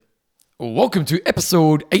Welcome to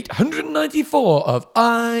episode 894 of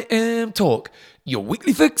IMTalk, your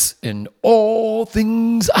weekly fix in all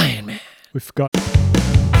things Iron Man. We've got...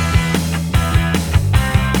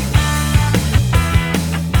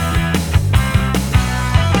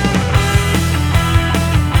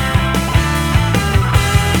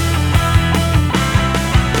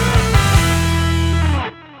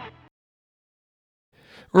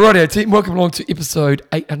 Rightio team, welcome along to episode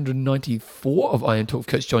 894 of IMTalk with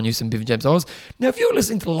Coach John Newsom, Bevan James Eyles. Now, if you're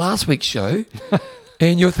listening to last week's show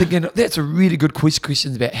and you're thinking, that's a really good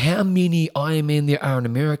question about how many Ironman there are in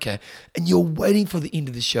America, and you're waiting for the end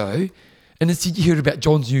of the show, and instead you heard about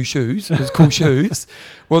John's new shoes, his cool shoes,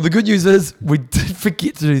 well, the good news is we did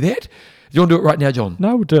forget to do that. Do you want to do it right now, John?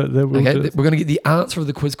 No, we'll do it. We're going to get the answer of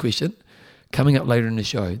the quiz question coming up later in the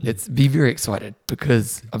show. Let's be very excited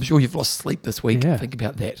because I'm sure you've lost sleep this week. Yeah. Think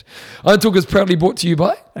about that. IMTalk is proudly brought to you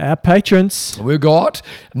by our patrons. We've got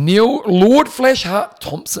Neil Lord Flashheart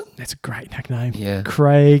Thompson. That's a great nickname. Yeah.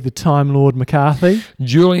 Craig, the Time Lord McCarthy.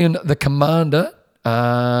 Julian the Commander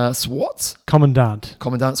Swats. Commandant.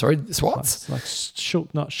 Swats. Like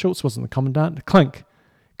Schultz, not Schultz wasn't the Commandant. Clink.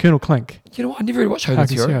 Colonel Clink. You know what? I never really watched Hogan's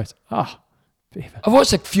Heroes. Oh, I've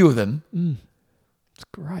watched a few of them. it's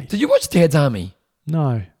great. Did you watch Dad's Army?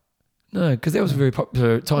 No, because that was a very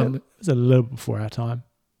popular time. it was a little before our time.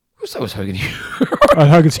 So was Hogan Heroes.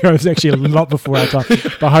 Hogan's Heroes was actually a lot before our time,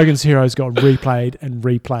 but Hogan's Heroes got replayed and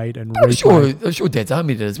replayed and replayed. I'm sure Dad's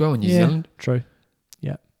Army did as well in New Zealand. True.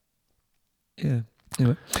 Yeah.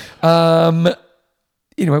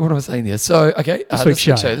 Anyway, what am I saying there? So, okay, this week's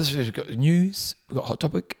show. This week we've got news, we've got a hot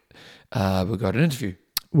topic, we've got an interview.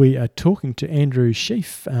 We are talking to Andrew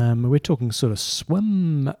Sheaf. We're talking sort of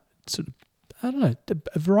swim, a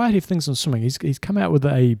variety of things on swimming. He's come out with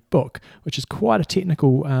a book, which is quite a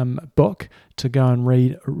technical book to go and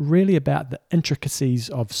read, really about the intricacies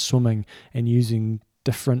of swimming and using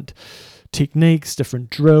different techniques, different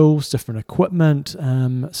drills, different equipment.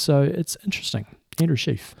 So it's interesting. Andrew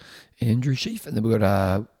Sheaf. And then we've got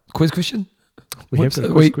a quiz question. We have got a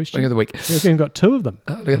quiz question. Of the week. We've got two of them.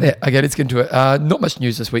 Look at that. Okay, let's get into it. Not much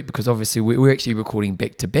news this week because obviously we're actually recording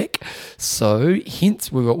back to back. So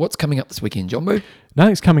hence we've got what's coming up this weekend, Jumbo.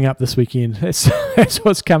 Nothing's coming up this weekend. That's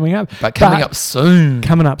what's coming up. But coming up soon.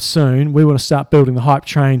 We want to start building the hype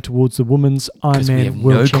train towards the Women's Ironman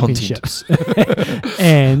World Championships.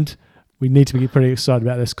 And we need to be pretty excited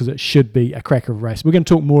about this because it should be a cracker of a race. We're going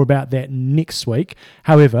to talk more about that next week.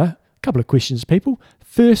 However, a couple of questions, people.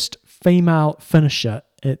 First female finisher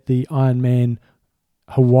at the Ironman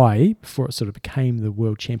Hawaii, before it sort of became the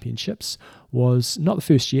World Championships, was not the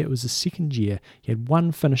first year, it was the second year. You had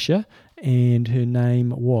one finisher, and her name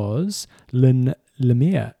was Lynn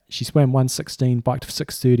Lemire. She swam 1:16, biked for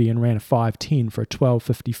 6:30, and ran a 5:10 for a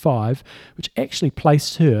 12:55, which actually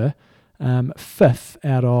placed her fifth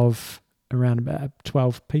out of around about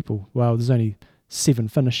 12 people. Well, there's only 7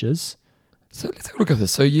 finishers. So let's have a look at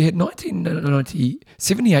this. So you had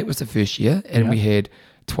 78 was the first year, and we had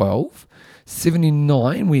 12.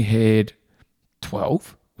 79 we had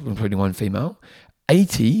 12, including one female.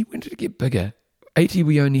 80, when did it get bigger? 80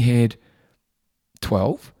 we only had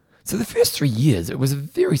 12. So the first 3 years it was a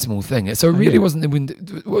very small thing. So it really wasn't then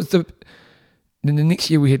the next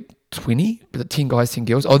year we had 20, but the 10 guys, 10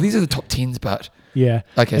 girls. Oh, these are the top 10s, but yeah.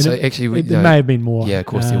 Okay, and so actually it may have been more. Yeah, of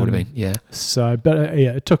course there would have been. Yeah. So, but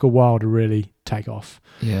it took a while to really take off.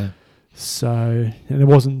 Yeah. So, and it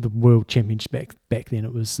wasn't the World Championship back then.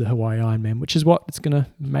 It was the Hawaii Ironman, which is what it's going to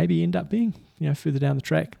maybe end up being. Further down the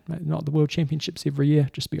track, not the World Championships every year,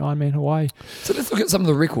 just be Ironman Hawaii. So let's look at some of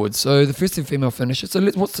the records. So the first female finisher. So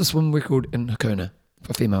what's the swim record in Hakona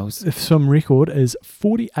for females? The swim record is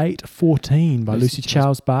 48:14 by Lucy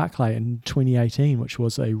Charles Barclay in 2018, which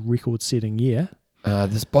was a record-setting year.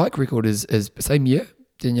 This bike record is same year.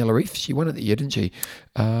 Daniela Reef, she won it that year, didn't she?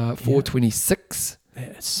 4:26.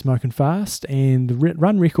 It's smoking fast. And the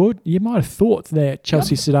run record, you might have thought that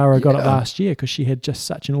Chelsea Sodaro got it last year because she had just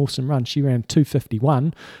such an awesome run. She ran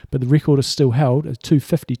 2:51, but the record is still held at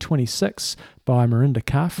 2:50.26 by Mirinda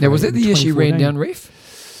Carfrae. Now, was that the year she ran down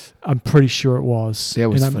Reef? I'm pretty sure it was. That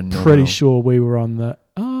was phenomenal. I'm pretty sure we were on the...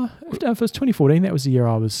 if it was 2014, that was the year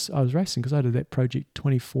I was racing because I did that project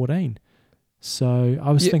 2014. So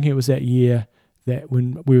I was thinking it was that year that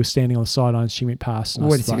when we were standing on the sidelines, she went past. And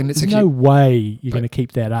wait a second. There's no way you're going to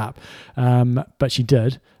keep that up. But she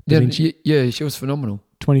did. She was phenomenal.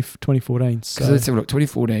 2014. So let's have a look.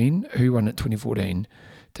 2014. Who won it 2014?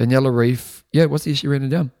 Daniela Reef. Yeah, what's the year she ran it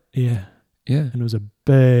down? Yeah. Yeah. And it was a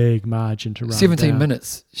big margin to run 17 down.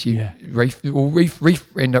 minutes. Reef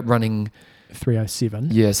ended up running 3:07.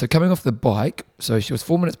 Yeah, so coming off the bike, so she was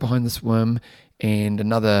 4 minutes behind the swim and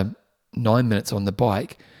another 9 minutes on the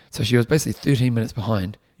bike. So she was basically 13 minutes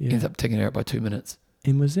behind. Yeah. Ends up taking her out by 2 minutes.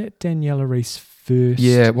 And was that Daniela Rees' first?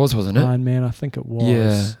 Yeah, it was, wasn't it? Ironman, I think it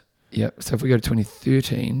was. Yeah. So if we go to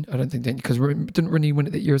 2013, I don't think because didn't Rennie win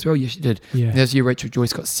it that year as well? Yes, she did. Yeah. And that year Rachel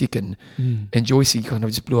Joyce got second, and Joycey kind of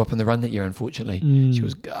just blew up in the run that year. Unfortunately, she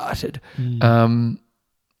was gutted. That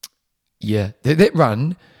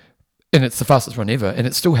run, and it's the fastest run ever, and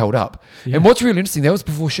it's still held up. Yeah. And what's really interesting, that was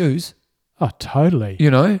before shoes. Oh, totally.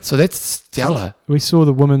 So that's stellar. We saw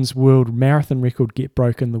the women's world marathon record get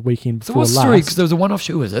broken the weekend So before what's last. three? Because there was a one-off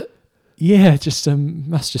shoe, is it? Yeah, just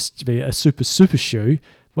must just be a super shoe.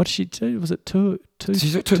 What did she do? Was it two?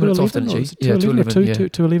 She's got 2 minutes off, didn't she? Yeah, 2:11, yeah.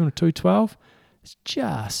 2:11 or 2:12. It's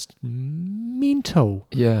just mental.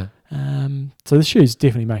 Yeah. So the shoe's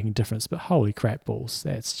definitely making a difference, but holy crap balls,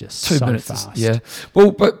 that's just 2 so minutes. fast. Yeah.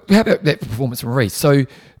 Well, but how about that performance from Reese? So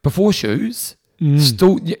before shoes,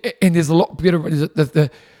 still, and there's a lot better.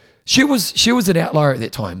 She was an outlier at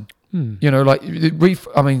that time. Like Reef.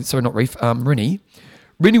 I mean, sorry, not Reef. Rennie.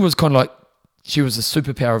 Rennie was kind of like, she was a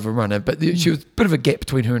superpower of a runner, but she was a bit of a gap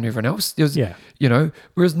between her and everyone else. There was,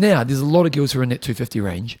 whereas now there's a lot of girls who are in that 250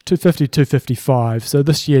 range. 250, 255. So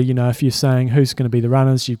this year, if you're saying who's going to be the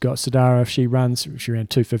runners, you've got Sadara, if she ran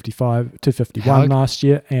 255, 251 last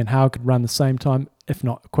year, and Howell could run the same time, if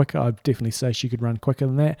not quicker. I'd definitely say she could run quicker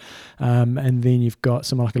than that. And then you've got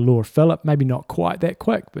someone like a Laura Phillip, maybe not quite that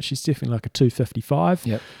quick, but she's definitely like a 255.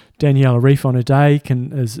 Yep. Daniela Reef on her day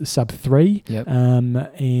is sub 3, yep.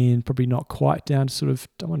 And probably not quite down to sort of,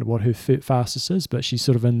 I wonder what her fastest is, but she's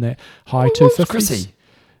sort of in that high 250s.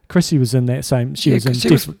 Chrissy was in that same. She was in.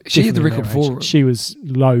 She had the record before. She was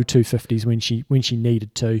low 250s when she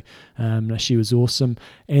needed to. She was awesome,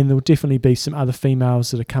 and there will definitely be some other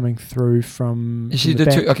females that are coming through from. She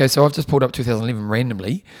did two. Okay, so I've just pulled up 2011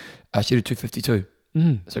 randomly. She did 252.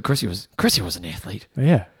 So Chrissy was an athlete.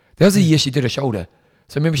 Yeah, that was the year she did a shoulder.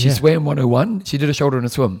 So remember, she swam 101. She did a shoulder and a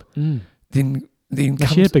swim. Then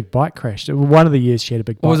she had a big bike crash. One of the years she had a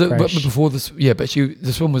big bike crash. But before this, but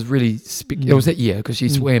the swim was really. It was that year because she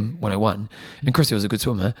swam 101, and Chrissy was a good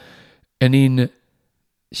swimmer. And then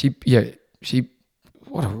she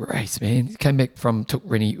what a race, man! Came back took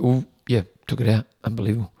Rennie. Took it out.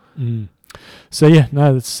 Unbelievable. So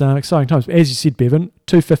it's exciting times. But as you said, Bevan,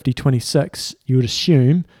 250.26. You would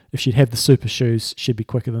assume if she'd have the super shoes, she'd be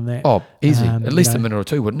quicker than that. Oh, easy. At least a minute or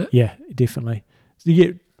two, wouldn't it? Yeah, definitely.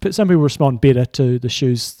 So but some people respond better to the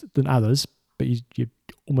shoes than others, but you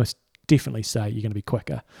almost definitely say you're going to be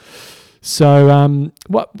quicker. So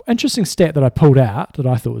what interesting stat that I pulled out that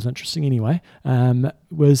I thought was interesting anyway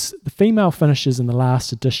was the female finishes in the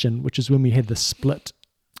last edition, which is when we had the split.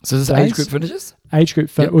 So is this age group finishes? Age group,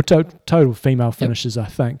 total female finishes, I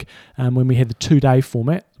think. When we had the 2-day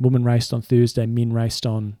format, women raced on Thursday, men raced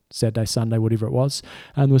on Saturday, Sunday, whatever it was.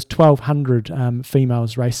 And there was 1,200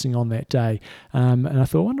 females racing on that day. And I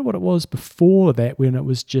thought, I wonder what it was before that when it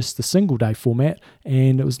was just the single-day format,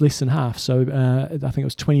 and it was less than half. So I think it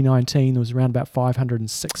was 2019, there was around about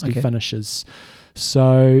 560 finishes.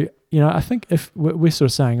 So, I think if we're sort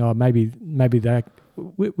of saying, maybe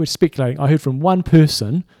we're speculating. I heard from one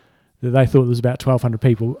person that they thought there was about 1,200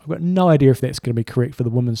 people. I've got no idea if that's going to be correct for the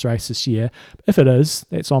women's race this year. If it is,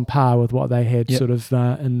 that's on par with what they had sort of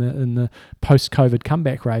in the post-COVID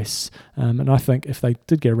comeback race. And I think if they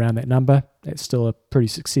did get around that number, that's still a pretty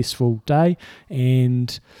successful day.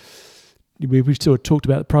 And we sort of talked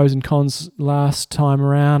about the pros and cons last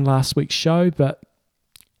week's show, but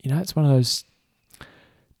it's one of those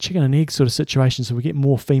chicken and egg sort of situations. So we get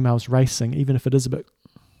more females racing, even if it is a bit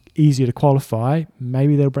easier to qualify,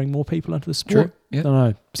 maybe they'll bring more people into the sport. True. Yeah. I don't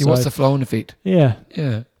know. So, what's the flow-on effect? Yeah.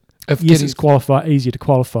 Yeah. It's easier to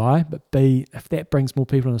qualify, but B, if that brings more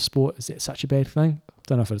people in the sport, is that such a bad thing?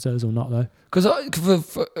 Don't know if it is or not, though. Because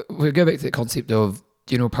we go back to that concept of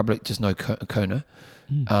general public just know Kona.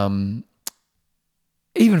 Even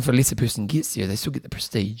if a lesser person gets there, they still get the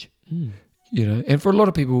prestige. And for a lot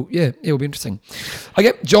of people, it'll be interesting.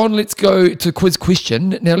 Okay, John, let's go to quiz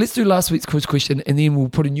question. Now, let's do last week's quiz question, and then we'll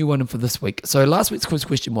put a new one in for this week. So last week's quiz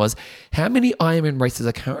question was, how many Ironman races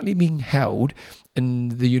are currently being held in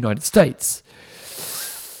the United States?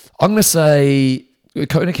 I'm going to say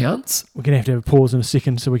Kona counts. We're going to have a pause in a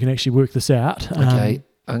second so we can actually work this out. Okay,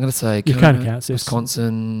 I'm going to say Kona counts,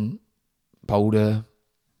 Wisconsin, Boulder.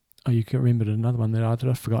 Oh, you remembered another one that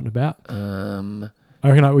I'd forgotten about. I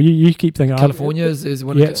reckon. You keep thinking. California is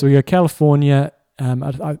one. Yeah, so we go California. I'm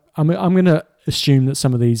going to assume that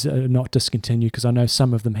some of these are not discontinued because I know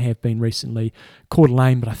some of them have been recently. Coeur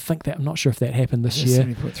d'Alene, but I think that I'm not sure if that happened this year.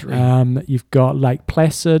 70.3. You've got Lake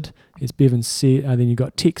Placid, as Bevan said. Then you've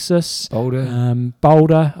got Texas. Boulder.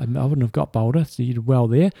 Boulder. I wouldn't have got Boulder, so you did well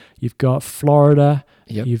there. You've got Florida.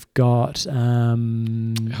 Yep. You've got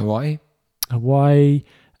Hawaii.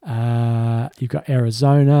 You've got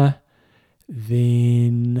Arizona.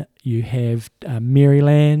 Then you have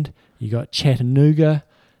Maryland. You got Chattanooga.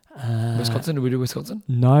 Wisconsin. Did we do Wisconsin?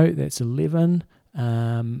 No, that's 11.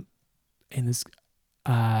 And there's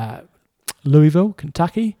Louisville,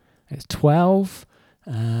 Kentucky. That's 12.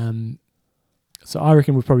 So I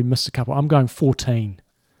reckon we've probably missed a couple. I'm going 14.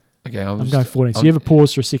 Okay, I'm going 14. So you have a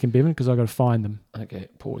pause for a second, Bevan, because I've got to find them. Okay,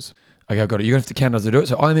 pause. Okay, I got it. You're going to have to count as I do it.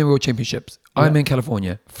 So Ironman World Championships, Ironman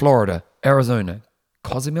California, Florida, Arizona,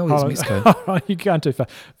 Cozumel is Mexico. You're going too far.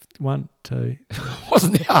 1, 2.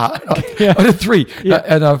 Wasn't that hard? Yeah. I did 3. Yeah.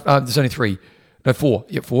 And there's only 3. No, 4.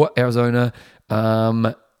 Yeah, 4. Arizona,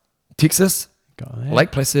 Texas, Got that.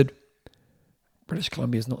 Lake Placid, British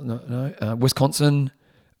Columbia is not, no. Wisconsin,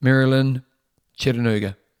 Maryland,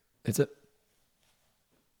 Chattanooga. That's it.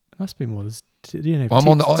 Must be more. I'm I'm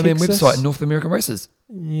on the Ironman website, North American Races.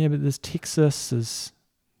 Yeah, but there's Texas.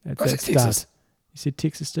 I said Texas. You said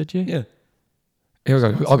Texas, did you? Yeah. Here we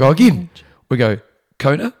go. I'll go again. We go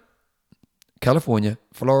Kona, California,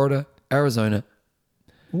 Florida, Arizona,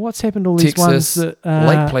 What's happened to all these Texas, ones that...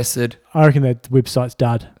 Lake Placid, I reckon that website's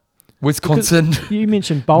dud. Wisconsin, Because you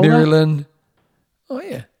mentioned Boulder, Maryland. Oh,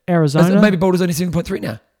 yeah. Arizona. Maybe Boulder's only 7.3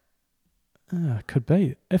 now. Could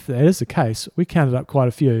be. If that is the case, we counted up quite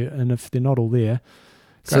a few, and if they're not all there...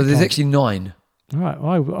 So there's actually 9. All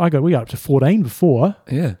right, we got up to 14 before.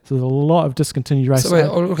 Yeah. So there's a lot of discontinued races. So wait,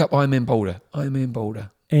 I'll look up Ironman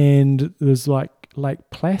Boulder. And there's like Lake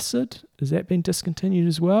Placid. Has that been discontinued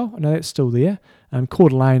as well? No, that's still there. Coeur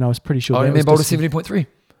d'Alene, I was pretty sure that was Ironman Boulder 70.3.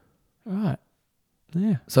 Right.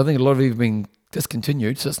 Yeah. So I think a lot of you have been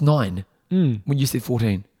discontinued. So it's 9. Mm. When you said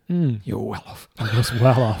 14, Mm. you're well off. I was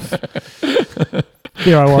well off.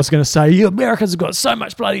 There I was going to say, you Americans have got so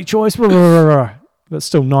much bloody choice. But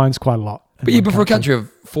still, 9's quite a lot. But yeah, but for a country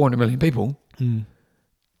of 400 million people, Mm.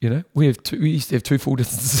 you know, we used to have 2 full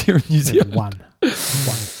distances here in New Zealand. One.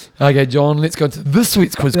 Okay, John, let's go to this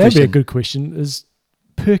week's quiz That'd question. be a good question. Is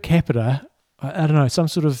per capita, I don't know, some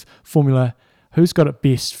sort of formula, who's got it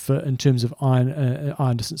best for in terms of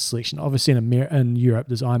iron distance selection? Obviously in Europe,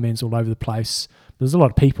 there's Ironmans all over the place. There's a lot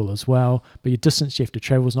of people as well, but your distance you have to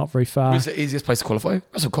travel is not very far. What's the easiest place to qualify?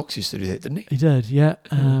 Russell Cox used to do that, didn't he? He did, yeah.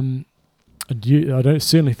 I don't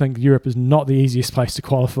certainly think Europe is not the easiest place to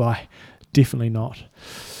qualify. Definitely not.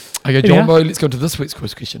 Okay, John Bo, let's go to this week's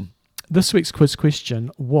quiz question. This week's quiz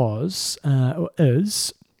question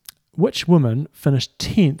is which woman finished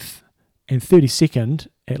 10th and 32nd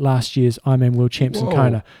at last year's Ironman World Champs in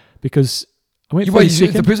Kona? Because I went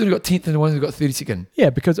 32nd. The person who got 10th and the one who got 32nd. Yeah,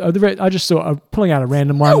 because I just thought I'm pulling out a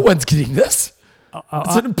random one. No one's getting this.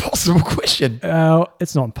 It's an impossible question.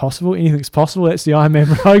 It's not impossible. Anything's possible. That's the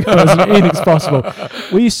Ironman logo. Anything's possible.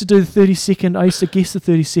 We used to do the 32nd. I used to guess the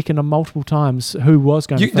 32nd on multiple times. Who was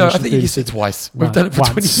going to finish No, I the think you guessed it twice. We've done it for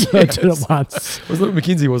 20 years. I did it once. It was Luke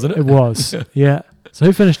McKenzie, wasn't it? It was. Yeah. So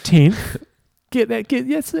who finished 10th?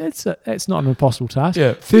 That's not an impossible task.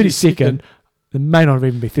 Yeah. 32nd. There may not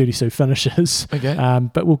even be 32 finishes. Okay.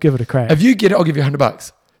 But we'll give it a crack. If you get it, I'll give you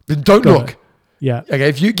 $100. But don't Got look. it. Yeah. Okay,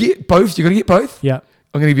 if you get both, you're going to get both. Yeah.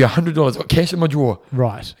 I'm going to give you $100. I've got cash in my drawer.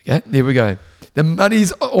 Right. Okay, there we go. The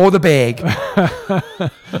money's or the bag.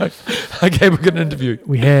 Okay, we've got an interview.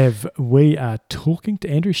 We are talking to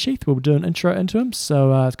Andrew Sheaf. We'll do an intro into him.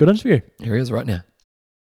 So it's a good interview. Here he is right now.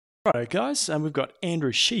 Right, guys, we've got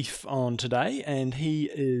Andrew Sheaf on today, and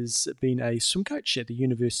he has been a swim coach at the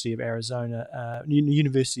University of Arizona,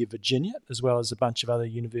 University of Virginia, as well as a bunch of other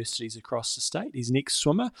universities across the state. He's an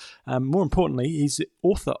ex-swimmer. More importantly, he's the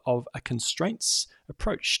author of A Constraints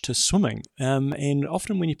Approach to Swimming. And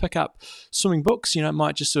often when you pick up swimming books, it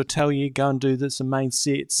might just sort of tell you, go and do some main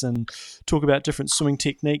sets and talk about different swimming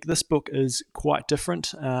technique. This book is quite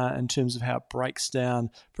different in terms of how it breaks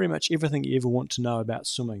down pretty much everything you ever want to know about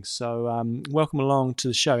swimming. So welcome along to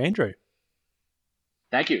the show, Andrew.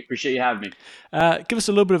 Thank you. Appreciate you having me. Give us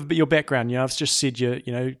a little bit of your background. I've just said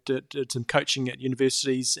you did some coaching at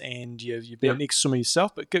universities and you've been an ex-swimmer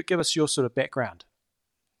yourself, but give us your sort of background.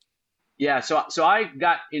 Yeah, so I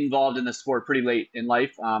got involved in the sport pretty late in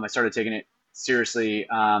life. I started taking it seriously,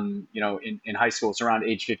 in high school, so around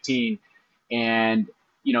age 15. And,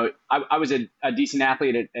 I was a decent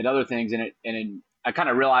athlete at other things, and I kind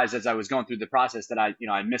of realized as I was going through the process that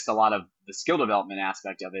I missed a lot of the skill development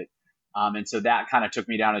aspect of it. And so that kind of took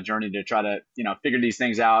me down a journey to try to, figure these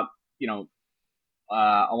things out,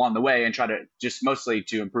 along the way and try to just mostly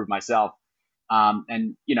to improve myself.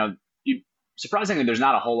 And, surprisingly, there's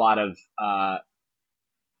not a whole lot of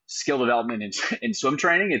skill development in swim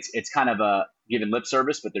training. It's kind of a given lip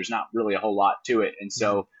service, but there's not really a whole lot to it. And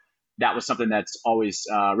so that was something that's always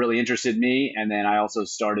really interested me. And then I also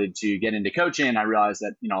started to get into coaching. I realized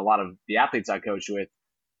that, a lot of the athletes I coached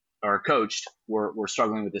were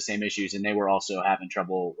struggling with the same issues, and they were also having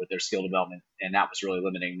trouble with their skill development. And that was really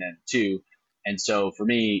limiting them too. And so for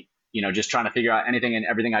me, just trying to figure out anything and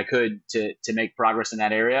everything I could to make progress in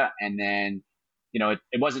that area. And then,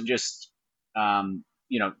 it wasn't just,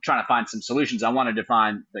 trying to find some solutions. I wanted to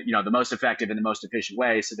find the most effective and the most efficient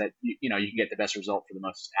way so that, you can get the best result for the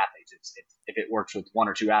most athletes. If it works with one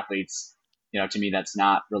or two athletes, to me, that's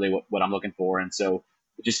not really what I'm looking for. And so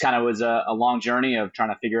it just kind of was a long journey of trying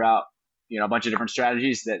to figure out, a bunch of different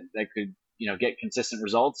strategies that could, get consistent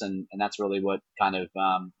results. And that's really what kind of,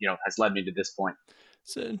 has led me to this point.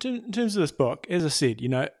 So in terms of this book, as I said,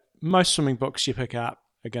 most swimming books you pick up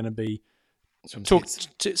are going to be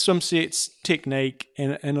swim sets, technique,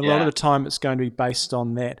 and a lot of the time it's going to be based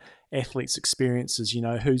on that athlete's experiences,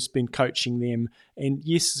 who's been coaching them. And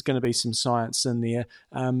yes, there's going to be some science in there.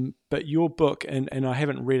 But your book, and I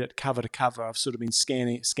haven't read it cover to cover, I've sort of been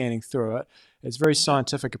scanning through it. It's very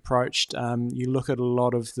scientific approached. You look at a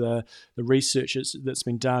lot of the research that's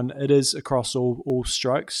been done. It is across all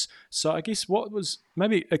strokes. So I guess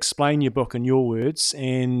maybe explain your book in your words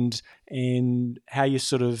and how you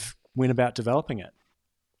sort of went about developing it.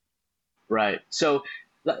 Right. So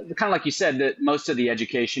kind of like you said, that most of the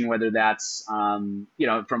education, whether that's, from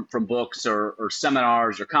books or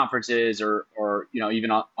seminars or conferences or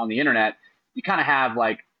even on the internet, you kind of have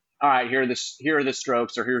like, all right, here are the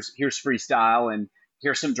strokes, or here's freestyle, and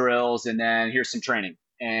here's some drills, and then here's some training.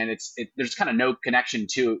 And there's kind of no connection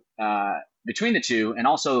to between the two. And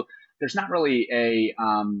also there's not really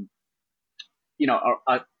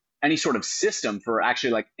any sort of system for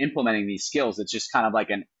actually like implementing these skills. It's just kind of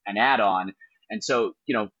like an add-on. And so,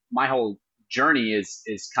 my whole journey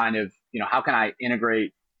is kind of, how can I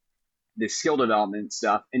integrate this skill development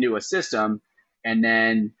stuff into a system, and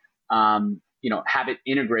then, have it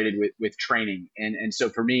integrated with training. And so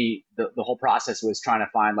for me, the whole process was trying to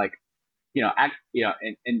find like,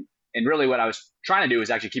 and really what I was trying to do is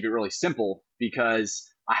actually keep it really simple, because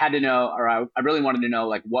I had to know, or I really wanted to know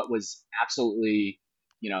like what was absolutely,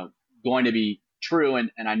 going to be true.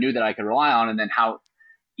 And I knew that I could rely on, and then how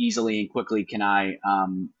easily and quickly can I,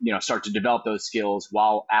 start to develop those skills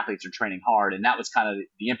while athletes are training hard. And that was kind of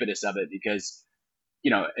the impetus of it, because,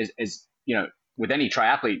 as with any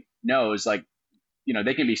triathlete knows, like,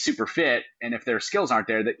 they can be super fit, and if their skills aren't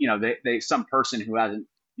there, that, they some person who hasn't,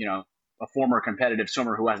 a former competitive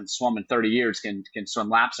swimmer who hasn't swum in 30 years can swim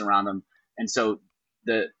laps around them. And so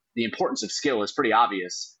the importance of skill is pretty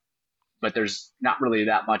obvious, but there's not really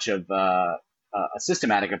that much of a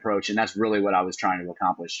systematic approach. And that's really what I was trying to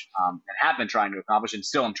accomplish, and have been trying to accomplish, and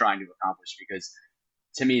still am trying to accomplish, because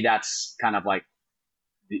to me, that's kind of like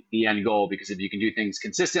the end goal. Because if you can do things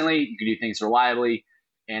consistently, you can do things reliably,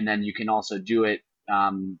 and then you can also do it,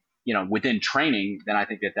 within training, then I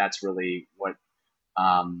think that that's really what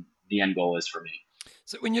the end goal is for me.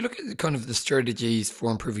 So when you look at kind of the strategies for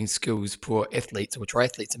improving skills for athletes or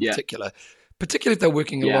triathletes in particular if they're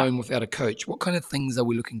working alone without a coach, what kind of things are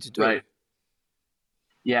we looking to do? Right.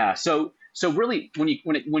 Yeah. So really, when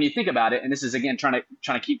you think about it, and this is again trying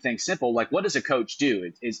to keep things simple, like what does a coach do?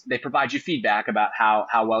 Is they provide you feedback about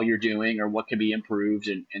how well you're doing, or what could be improved,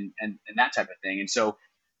 and that type of thing. And so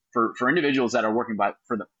for individuals that are working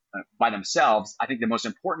by themselves, I think the most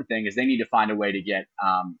important thing is they need to find a way to get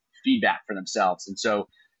feedback for themselves. And so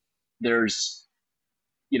there's,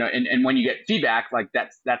 and when you get feedback, like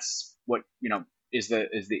that's what, is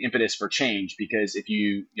the impetus for change. Because if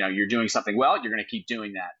you're doing something well, you're going to keep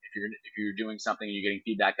doing that. If you're doing something and you're getting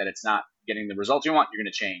feedback that it's not getting the results you want, you're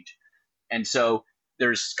going to change. And so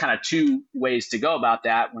there's kind of two ways to go about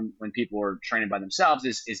that when people are training by themselves,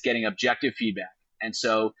 is getting objective feedback. And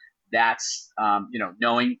so that's,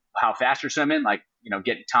 knowing how fast you're swimming, like,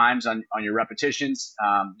 getting times on your repetitions,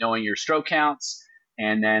 knowing your stroke counts,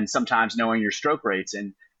 and then sometimes knowing your stroke rates.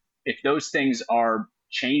 And if those things are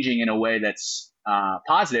changing in a way that's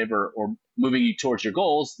positive or moving you towards your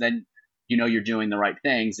goals, then you're doing the right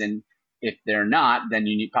things. And if they're not, then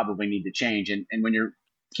you probably need to change. And when you're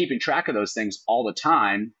keeping track of those things all the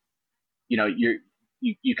time,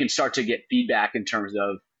 you can start to get feedback in terms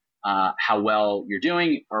of how well you're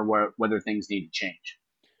doing, or whether things need to change.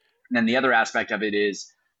 And then the other aspect of it is,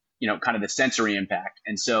 kind of the sensory impact.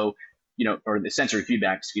 And so, or the sensory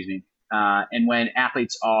feedback, excuse me. And when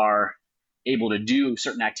athletes are, able to do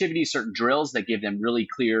certain activities, certain drills that give them really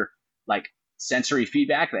clear, like sensory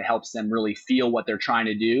feedback that helps them really feel what they're trying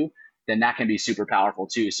to do, then that can be super powerful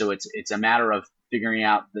too. So it's a matter of figuring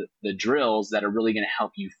out the drills that are really going to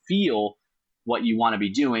help you feel what you want to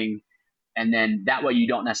be doing. And then that way you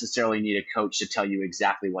don't necessarily need a coach to tell you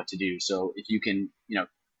exactly what to do. So if you can,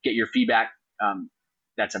 get your feedback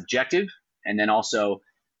that's objective, and then also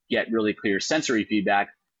get really clear sensory feedback,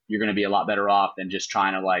 you're going to be a lot better off than just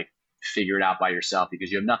trying to like figure it out by yourself,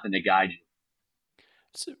 because you have nothing to guide you.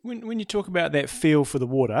 So when you talk about that feel for the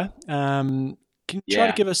water, can you try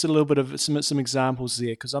to give us a little bit of some examples there?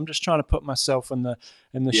 Because I'm just trying to put myself in the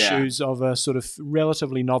shoes of a sort of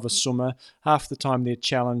relatively novice swimmer. Half the time their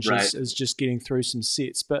challenge is just getting through some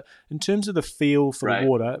sets. But in terms of the feel for the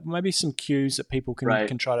water, maybe some cues that people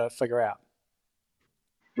can try to figure out.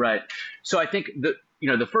 Right. So I think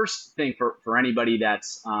the first thing for anybody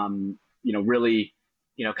that's really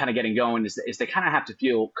kind of getting going is they kind of have to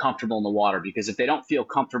feel comfortable in the water, because if they don't feel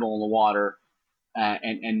comfortable in the water,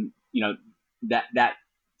 and that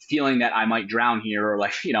feeling that I might drown here, or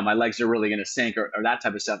like, my legs are really going to sink, or that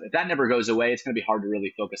type of stuff, if that never goes away, it's going to be hard to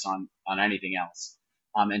really focus on anything else.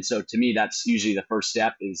 And so to me, that's usually the first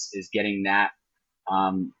step is getting that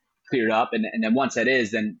cleared up. And then once that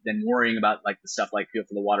is, then worrying about like the stuff like feel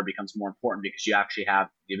for the water becomes more important, because you actually have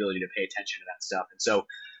the ability to pay attention to that stuff. And so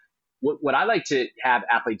what I like to have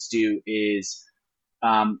athletes do is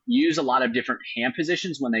use a lot of different hand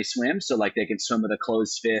positions when they swim. So like they can swim with a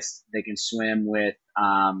closed fist, they can swim with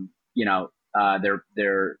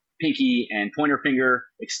their pinky and pointer finger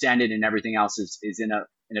extended, and everything else is in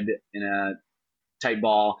a tight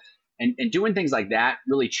ball. And doing things like that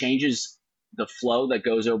really changes the flow that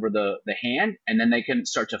goes over the hand, and then they can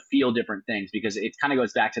start to feel different things, because it kind of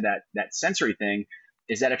goes back to that sensory thing,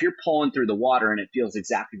 is that if you're pulling through the water and it feels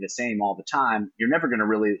exactly the same all the time, you're never going to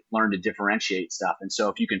really learn to differentiate stuff. And so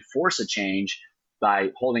if you can force a change by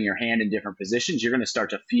holding your hand in different positions, you're going to start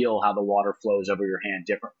to feel how the water flows over your hand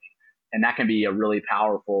differently. And that can be a really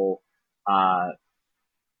powerful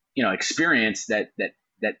experience that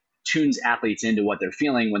tunes athletes into what they're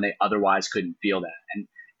feeling when they otherwise couldn't feel that.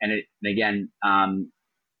 And again,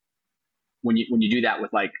 when you do that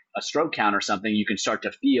with like a stroke count or something, you can start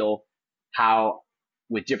to feel how,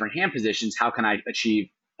 with different hand positions, how can I achieve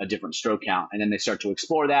a different stroke count? And then they start to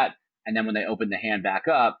explore that. And then when they open the hand back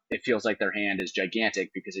up, it feels like their hand is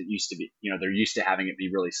gigantic, because it used to be, they're used to having it be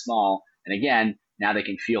really small. And again, now they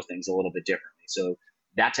can feel things a little bit differently. So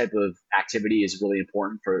that type of activity is really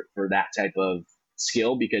important for that type of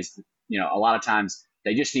skill, because, a lot of times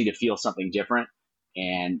they just need to feel something different,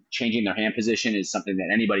 and changing their hand position is something that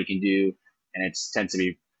anybody can do. And it tends to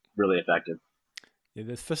be really effective. Yeah,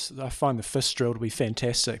 I find the fist drill to be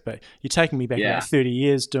fantastic, but you're taking me back about 30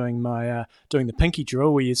 years doing the pinky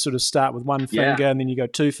drill, where you sort of start with one finger and then you go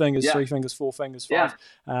 2 fingers, 3 fingers, 4 fingers, 5.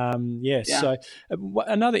 So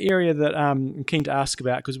another area that I'm keen to ask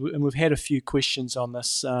about, because we've had a few questions on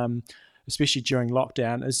this, especially during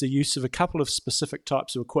lockdown, is the use of a couple of specific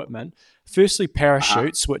types of equipment. Firstly,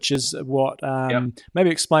 parachutes, which is what,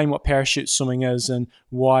 maybe explain what parachute swimming is and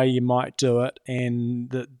why you might do it,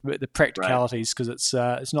 and the practicalities, because it's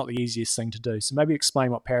not the easiest thing to do. So maybe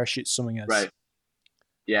explain what parachute swimming is. Right.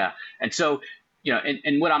 Yeah. And so,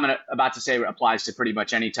 and what I'm about to say applies to pretty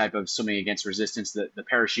much any type of swimming against resistance. The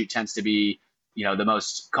parachute tends to be the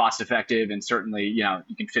most cost effective, and certainly,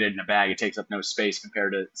 you can fit it in a bag. It takes up no space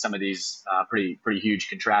compared to some of these pretty huge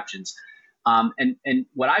contraptions. And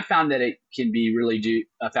what I found that it can be really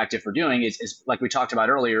effective for doing is like we talked about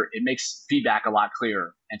earlier, it makes feedback a lot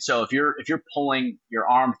clearer. And so if you're pulling your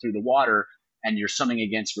arm through the water and you're swimming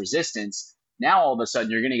against resistance, now all of a sudden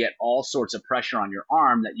you're going to get all sorts of pressure on your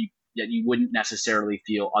arm that you wouldn't necessarily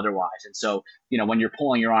feel otherwise. And so, when you're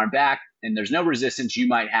pulling your arm back and there's no resistance, you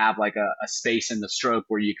might have like a space in the stroke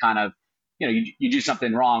where you kind of, you do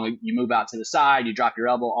something wrong. You move out to the side, you drop your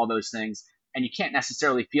elbow, all those things, and you can't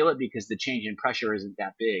necessarily feel it because the change in pressure isn't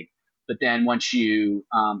that big. But then once you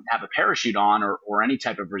have a parachute on or any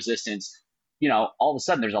type of resistance, all of a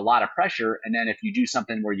sudden there's a lot of pressure. And then if you do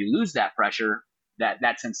something where you lose that pressure,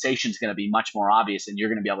 that sensation is going to be much more obvious, and you're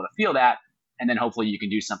going to be able to feel that. And then hopefully you can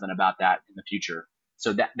do something about that in the future.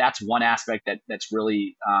 So that's one aspect that's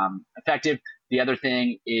really effective. The other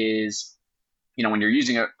thing is, when you're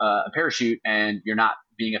using a parachute and you're not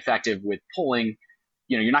being effective with pulling,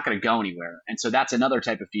 you're not going to go anywhere. And so that's another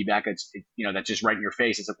type of feedback. That's just right in your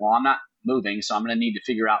face. It's like, well, I'm not moving, so I'm going to need to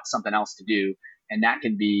figure out something else to do. And that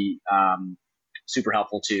can be super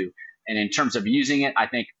helpful too. And in terms of using it, I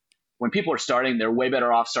think when people are starting, they're way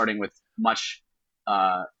better off starting with much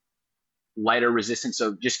lighter resistance.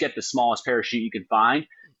 So just get the smallest parachute you can find.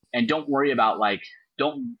 and don't worry about like,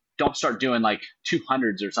 don't start doing like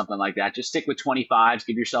 200s or something like that. Just stick with 25s,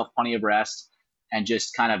 give yourself plenty of rest, and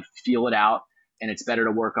just kind of feel it out. And it's better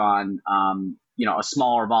to work on, a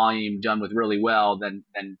smaller volume done with really well than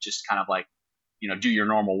just kind of like, do your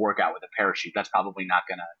normal workout with a parachute. That's probably not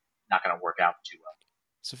gonna work out too well.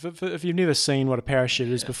 So if you've never seen what a parachute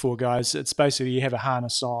is before, guys, it's basically you have a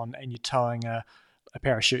harness on and you're towing a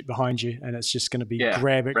parachute behind you, and it's just going to be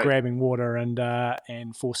grabbing water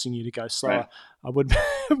and forcing you to go slower. Right. I would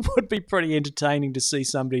it would be pretty entertaining to see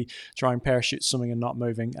somebody trying parachute swimming and not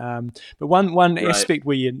moving. But one aspect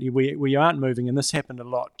where you aren't moving, and this happened a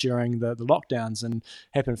lot during the lockdowns, and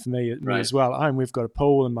happened for me as well. At home, we've got a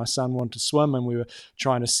pool, and my son wanted to swim, and we were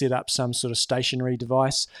trying to set up some sort of stationary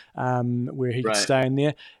device where he could stay in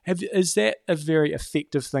there. Is that a very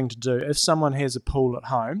effective thing to do? If someone has a pool at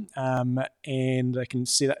home and they can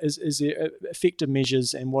set up, is there effective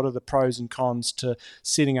measures, and what are the pros and cons to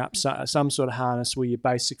setting up some sort of harness where you're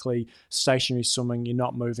basically stationary swimming, you're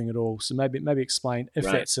not moving at all? So maybe explain if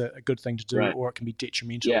that's a good thing to do or it can be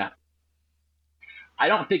detrimental. Yeah. I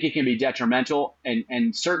don't think it can be detrimental.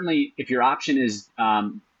 And certainly if your option is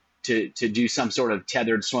to do some sort of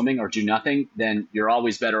tethered swimming or do nothing, then you're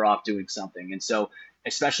always better off doing something. And so,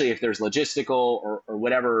 especially if there's logistical or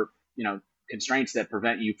whatever, constraints that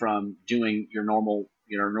prevent you from doing your normal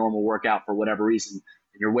workout for whatever reason,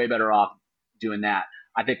 you're way better off doing that.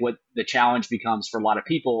 I think what the challenge becomes for a lot of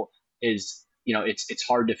people is, it's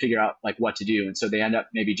hard to figure out like what to do. And so they end up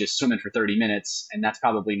maybe just swimming for 30 minutes, and that's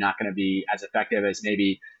probably not going to be as effective as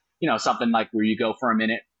maybe, something like where you go for a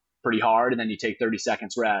minute pretty hard and then you take 30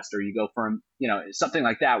 seconds rest, or you go for, something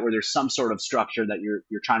like that where there's some sort of structure that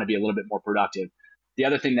you're trying to be a little bit more productive. The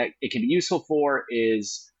other thing that it can be useful for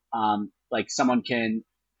is like someone can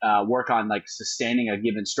work on like sustaining a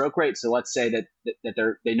given stroke rate. So let's say that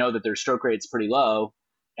they know that their stroke rate is pretty low,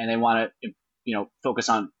 and they want to focus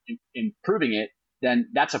on improving it. Then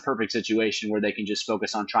that's a perfect situation where they can just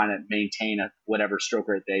focus on trying to maintain whatever stroke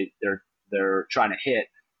rate they're trying to hit,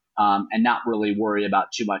 and not really worry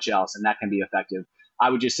about too much else. And that can be effective. I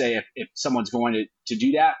would just say if someone's going to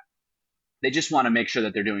do that, they just want to make sure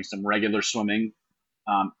that they're doing some regular swimming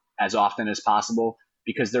as often as possible,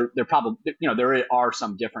 because they're probably, there are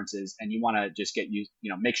some differences, and you want to just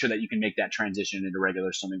make sure that you can make that transition into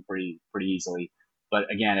regular swimming pretty easily. But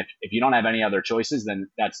again, if you don't have any other choices, then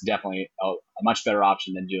that's definitely a much better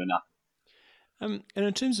option than doing nothing. And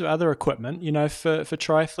in terms of other equipment, for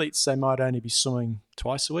triathletes, they might only be swimming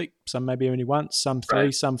twice a week. Some maybe only once, some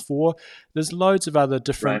 3, some 4. There's loads of other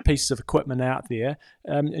different pieces of equipment out there.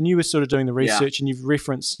 And you were sort of doing the research, and you've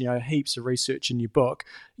referenced, heaps of research in your book.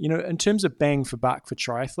 In terms of bang for buck for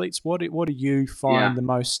triathletes, what do you find the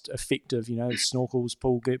most effective? Snorkels,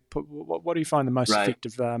 pool gear. What do you find the most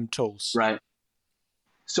effective tools? Right.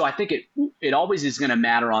 So I think it always is going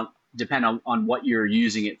to depend on what you're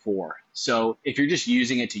using it for. So if you're just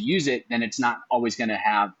using it to use it, then it's not always going to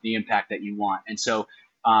have the impact that you want. And so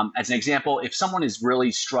as an example, if someone is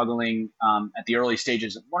really struggling at the early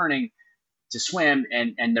stages of learning to swim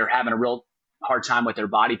and they're having a real hard time with their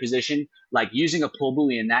body position, like using a pull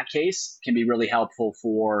buoy in that case can be really helpful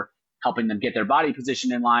for helping them get their body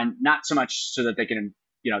position in line, not so much so that they can,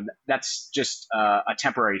 that's just a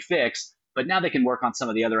temporary fix, but now they can work on some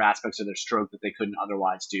of the other aspects of their stroke that they couldn't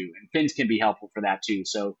otherwise do. And fins can be helpful for that too.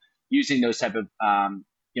 So using those type of,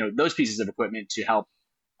 those pieces of equipment to help,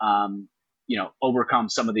 overcome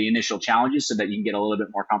some of the initial challenges so that you can get a little bit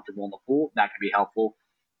more comfortable in the pool, that can be helpful.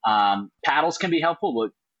 Paddles can be helpful,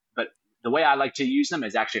 but the way I like to use them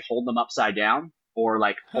is actually hold them upside down or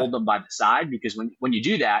like hold them by the side, because when you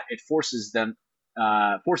do that, it forces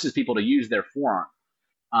people to use their forearm.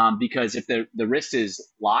 Because if the wrist is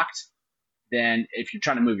locked, then if you're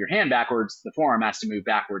trying to move your hand backwards, the forearm has to move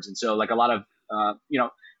backwards. And so like a lot of,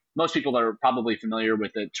 most people are probably familiar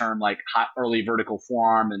with the term like early vertical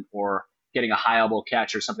forearm or getting a high elbow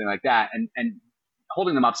catch or something like that. And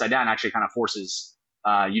holding them upside down actually kind of forces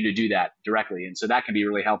you to do that directly. And so that can be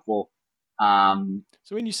really helpful.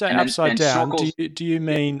 So when you say upside down, do you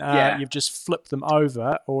mean you've just flipped them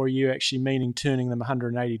over, or are you actually meaning turning them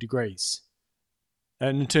 180 degrees?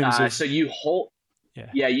 And in terms of... So you hold...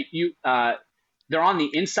 they're on the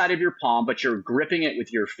inside of your palm, but you're gripping it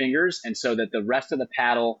with your fingers, and so that the rest of the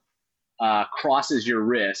paddle crosses your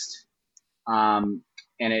wrist, and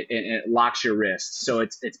it locks your wrist. So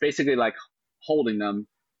it's basically like holding them,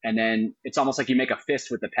 and then it's almost like you make a fist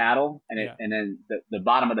with the paddle, and then the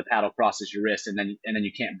bottom of the paddle crosses your wrist, and then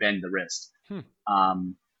you can't bend the wrist.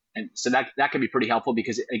 And so that can be pretty helpful,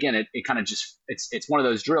 because again, it kind of just it's one of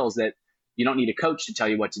those drills that you don't need a coach to tell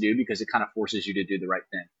you what to do, because it kind of forces you to do the right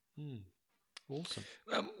thing. Awesome.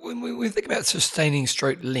 When we think about sustaining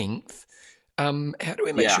stroke length, how do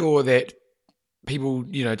we make Yeah. sure that people,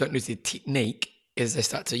 don't lose their technique as they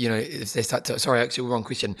start to, sorry, actually, wrong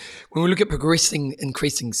question. When we look at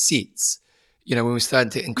increasing sets, when we're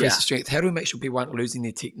starting to increase the strength, how do we make sure people aren't losing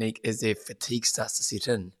their technique as their fatigue starts to set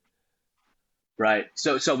in? Right.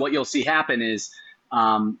 So what you'll see happen is,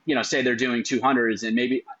 say they're doing 200s and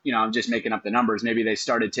maybe, I'm just making up the numbers. Maybe they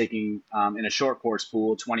started taking in a short course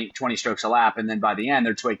pool 20 strokes a lap. And then by the end,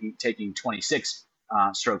 they're taking 26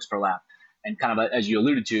 strokes per lap. And kind of as you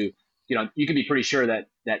alluded to, you can be pretty sure that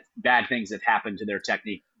bad things have happened to their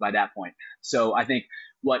technique by that point. So I think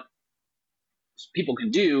what people can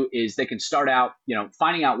do is they can start out,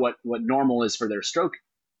 finding out what normal is for their stroke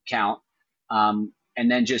count. And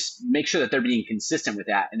then just make sure that they're being consistent with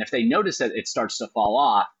that. And if they notice that it starts to fall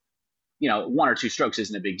off, 1 or 2 strokes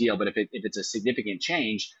isn't a big deal. But if it's a significant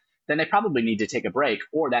change, then they probably need to take a break,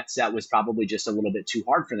 or that set was probably just a little bit too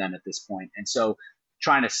hard for them at this point. And so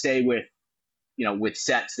trying to stay with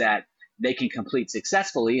sets that they can complete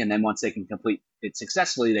successfully. And then once they can complete it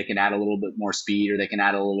successfully, they can add a little bit more speed, or they can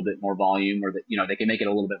add a little bit more volume, or they can make it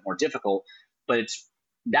a little bit more difficult. But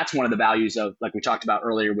that's one of the values of, like we talked about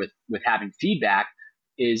earlier with having feedback,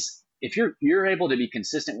 is if you're able to be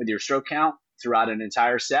consistent with your stroke count throughout an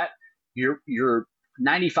entire set, you're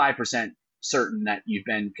 95% certain that you've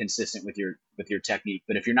been consistent with your technique.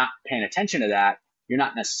 But if you're not paying attention to that, you're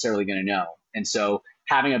not necessarily going to know. And so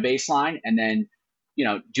having a baseline, and then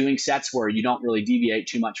doing sets where you don't really deviate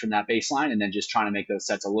too much from that baseline, and then just trying to make those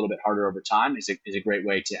sets a little bit harder over time is a great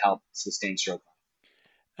way to help sustain stroke.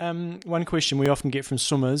 One question we often get from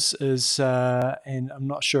swimmers is, and I'm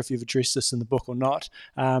not sure if you've addressed this in the book or not,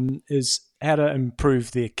 is how to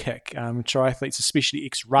improve their kick. Triathletes, especially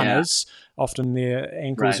ex-runners, often their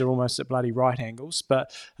ankles are almost at bloody right angles.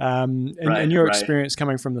 But in your experience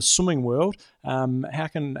coming from the swimming world, how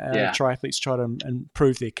can triathletes try to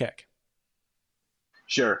improve their kick?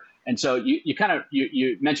 Sure. And so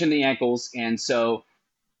you mentioned the ankles, and so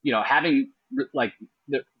having like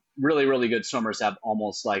the really, really good swimmers have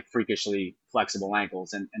almost like freakishly flexible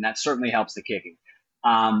ankles, and that certainly helps the kicking.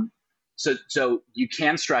 So you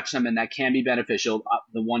can stretch them, and that can be beneficial.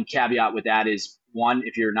 The one caveat with that is, one,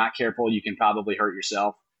 if you're not careful, you can probably hurt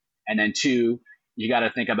yourself. And then 2, you got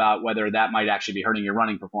to think about whether that might actually be hurting your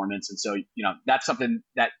running performance. And so, that's something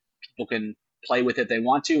that people can play with if they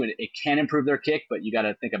want to, and it can improve their kick, but you got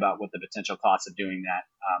to think about what the potential costs of doing that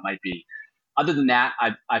might be. Other than that,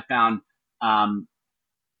 I've found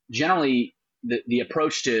generally the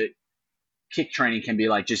approach to kick training can be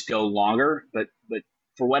like just go longer, but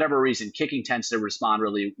for whatever reason, kicking tends to respond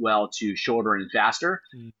really well to shorter and faster.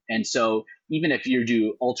 And so even if you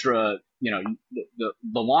do ultra, the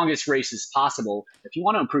longest races possible, if you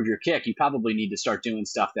want to improve your kick, you probably need to start doing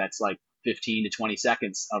stuff that's like 15 to 20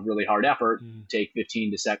 seconds of really hard effort, take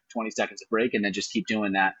 15 to 20 seconds of break, and then just keep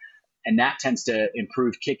doing that. And that tends to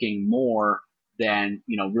improve kicking more than,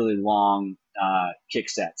 really long kick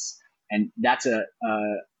sets. And that's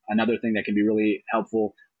another thing that can be really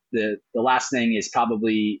helpful. The last thing is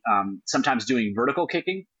probably sometimes doing vertical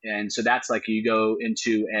kicking. And so that's like you go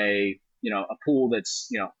into a pool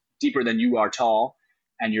that's, deeper than you are tall,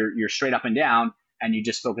 and you're straight up and down, and you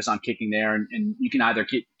just focus on kicking there. And you can either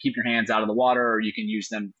keep your hands out of the water, or you can use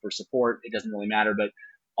them for support. It doesn't really matter. But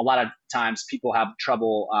a lot of times people have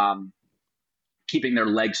trouble keeping their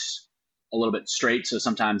legs a little bit straight. So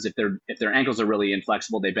sometimes if their ankles are really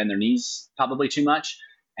inflexible, they bend their knees probably too much.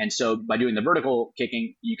 And so by doing the vertical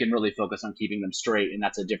kicking, you can really focus on keeping them straight. And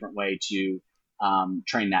that's a different way to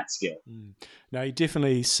train that skill. Now, you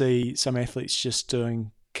definitely see some athletes just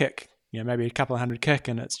doing kick, maybe a couple of hundred kick,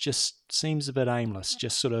 and it just seems a bit aimless,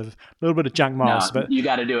 just sort of a little bit of junk miles. No, but you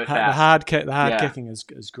got to do it fast. The hard kicking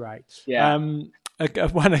is great. Yeah.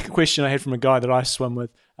 One question I had from a guy that I swim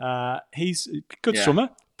with, he's a good swimmer,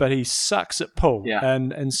 but he sucks at pull,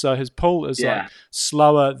 and so his pull is like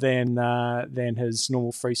slower than his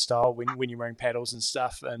normal freestyle when you're wearing paddles and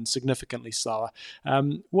stuff, and significantly slower.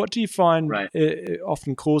 What do you find it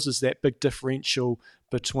often causes that big differential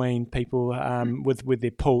between people with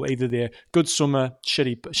their pull? Either they're good swimmer,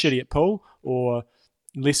 shitty at pull, or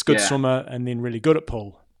less good swimmer and then really good at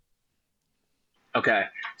pull. Okay,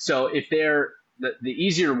 so if they're the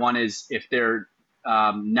easier one is if they're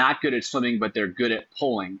not good at swimming, but they're good at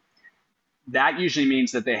pulling. That usually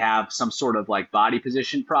means that they have some sort of like body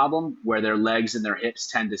position problem where their legs and their hips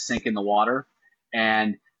tend to sink in the water.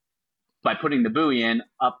 And by putting the buoy in,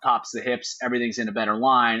 up pops the hips, everything's in a better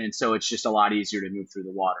line. And so it's just a lot easier to move through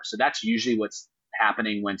the water. So that's usually what's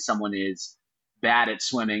happening when someone is bad at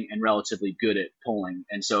swimming and relatively good at pulling.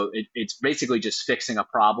 And so it's basically just fixing a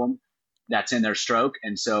problem that's in their stroke.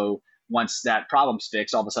 And so once that problem's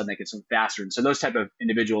fixed, all of a sudden they can swim faster. And so those type of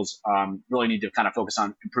individuals really need to kind of focus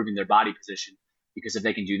on improving their body position, because if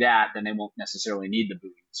they can do that, then they won't necessarily need the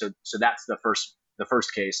buoy. So that's the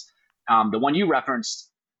first case. The one you referenced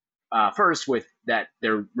first, with that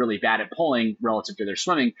they're really bad at pulling relative to their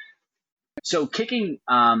swimming. So kicking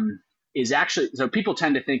is actually, so people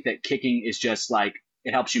tend to think that kicking is just like,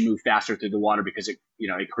 it helps you move faster through the water because it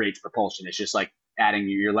creates propulsion. It's just like adding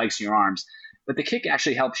your legs to your arms. But the kick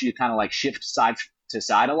actually helps you kind of like shift side to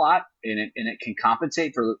side a lot, and it can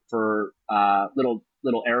compensate for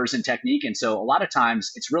little errors in technique. And so a lot of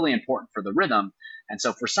times it's really important for the rhythm. And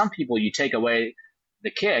so for some people, you take away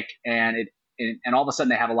the kick and all of a sudden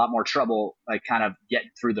they have a lot more trouble, like kind of getting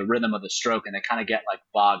through the rhythm of the stroke, and they kind of get like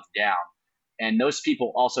bogged down. And those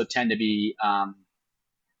people also tend to be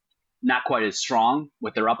not quite as strong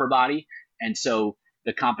with their upper body. And so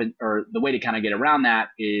the way to kind of get around that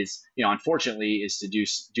is, unfortunately, is to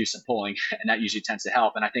do some pulling, and that usually tends to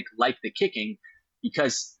help. And I think, like the kicking,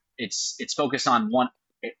 because it's focused on one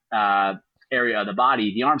area of the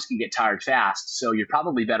body, the arms can get tired fast. So you're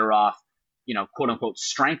probably better off, quote unquote,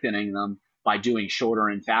 strengthening them by doing shorter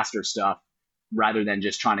and faster stuff, rather than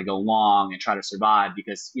just trying to go long and try to survive.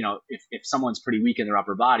 Because, if someone's pretty weak in their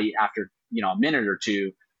upper body, after, a minute or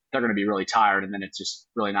two, they're going to be really tired, and then it's just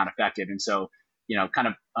really not effective. And so, kind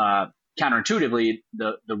of counterintuitively,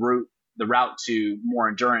 the route to more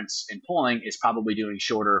endurance in pulling is probably doing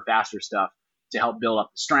shorter, faster stuff to help build up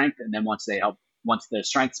the strength. And then once the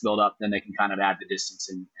strength's build up, then they can kind of add the distance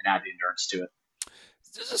and add the endurance to it.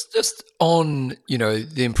 Just on,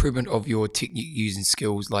 the improvement of your technique using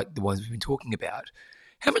skills like the ones we've been talking about,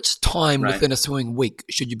 how much time within a swimming week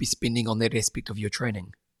should you be spending on that aspect of your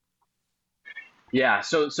training? Yeah,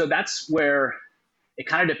 so that's where it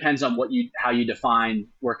kind of depends on how you define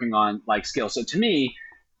working on like skills. So to me,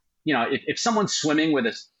 if someone's swimming with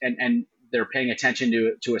us and they're paying attention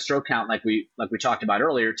to a stroke count like we talked about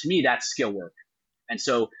earlier, to me that's skill work. And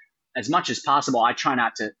so as much as possible, I try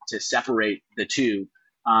not to separate the two,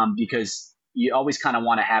 because you always kind of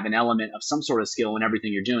want to have an element of some sort of skill in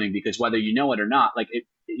everything you're doing, because whether you know it or not, like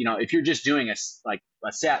if you're just doing a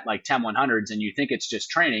set like 10 100s and you think it's just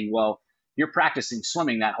training, well, you're practicing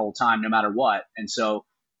swimming that whole time, no matter what. And so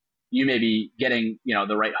you may be getting,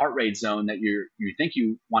 the right heart rate zone that you think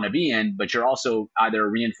you want to be in, but you're also either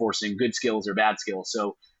reinforcing good skills or bad skills.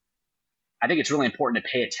 So I think it's really important to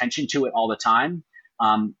pay attention to it all the time.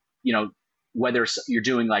 Whether you're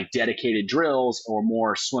doing like dedicated drills or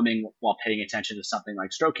more swimming while paying attention to something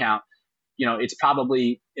like stroke count, it's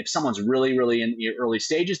probably, if someone's really, really in the early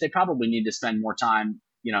stages, they probably need to spend more time,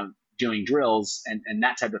 doing drills and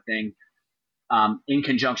that type of thing, in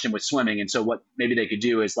conjunction with swimming. And so what maybe they could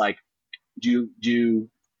do is like do 2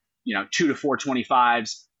 to 4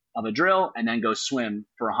 25s of a drill and then go swim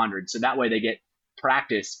for 100. So that way they get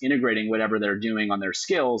practice integrating whatever they're doing on their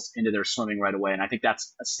skills into their swimming right away. And I think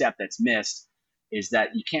that's a step that's missed, is that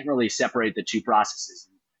you can't really separate the two processes.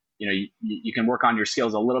 You can work on your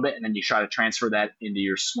skills a little bit and then you try to transfer that into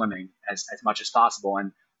your swimming as much as possible.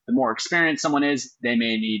 And the more experienced someone is, they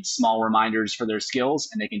may need small reminders for their skills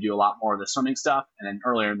and they can do a lot more of the swimming stuff. And then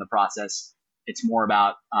earlier in the process, it's more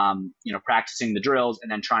about, practicing the drills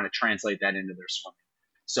and then trying to translate that into their swimming.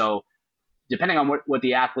 So depending on what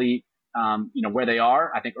the athlete, where they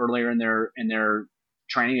are, I think earlier in their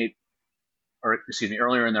training,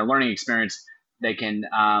 earlier in their learning experience, they can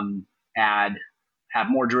have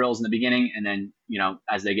more drills in the beginning. And then,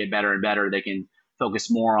 as they get better and better, they can focus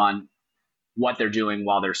more on what they're doing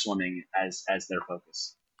while they're swimming as their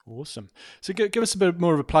focus. Awesome. So give us a bit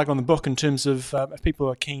more of a plug on the book in terms of if people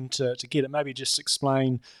are keen to get it, maybe just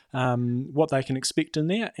explain what they can expect in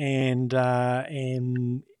there and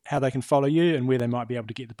how they can follow you and where they might be able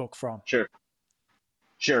to get the book from.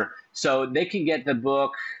 Sure. So they can get the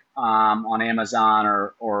book on Amazon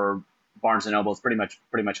or Barnes and Noble, pretty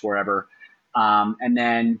much wherever. And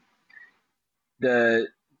then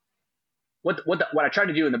what I try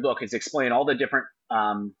to do in the book is explain all the different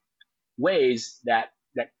ways that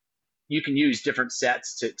you can use different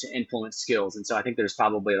sets to influence skills. And so I think there's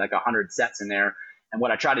probably like 100 sets in there. And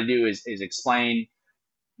what I try to do is explain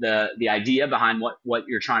the idea behind what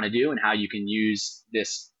you're trying to do and how you can use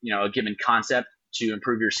this, a given concept to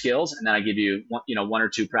improve your skills. And then I give you one or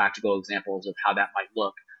two practical examples of how that might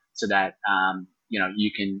look, so that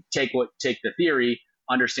you can take the theory,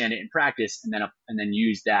 understand it in practice, and then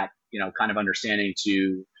use that kind of understanding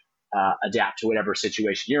to adapt to whatever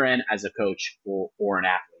situation you're in as a coach or an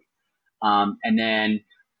athlete. And then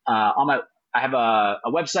I have a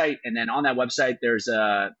website, and then on that website there's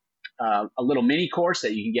a little mini course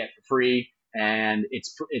that you can get for free, and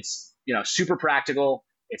it's super practical.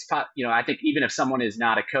 It's, I think even if someone is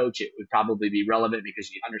not a coach, it would probably be relevant because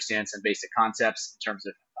you understand some basic concepts in terms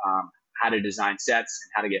of how to design sets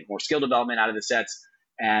and how to get more skill development out of the sets.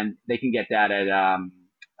 And they can get that at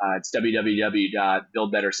it's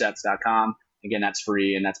www.buildbettersets.com. Again, that's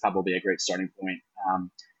free, and that's probably a great starting point.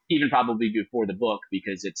 Even probably before the book,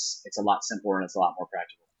 because it's a lot simpler and it's a lot more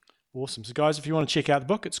practical. Awesome. So guys, if you want to check out the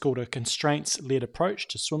book, it's called A Constraints-Led Approach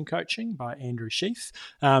to Swim Coaching by Andrew Sheaf.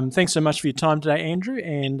 Thanks so much for your time today, Andrew,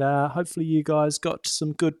 and hopefully you guys got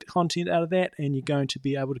some good content out of that and you're going to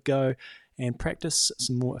be able to go and practice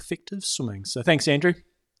some more effective swimming. So thanks, Andrew.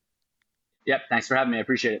 Yep, thanks for having me. I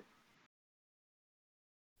appreciate it.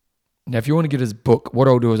 Now, if you want to get his book, what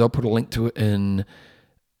I'll do is I'll put a link to it in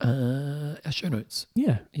our show notes.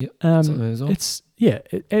 Yeah. It's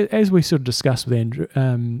as we sort of discussed with Andrew,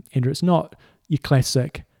 it's not your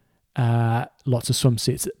classic lots of swim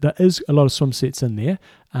sets. There is a lot of swim sets in there,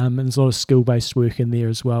 and there's a lot of skill-based work in there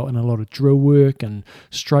as well, and a lot of drill work and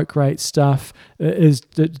stroke rate stuff.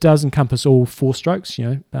 It does encompass all 4 strokes,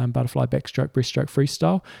 butterfly, backstroke, breaststroke,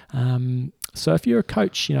 freestyle. So if you're a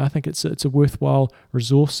coach, I think it's a worthwhile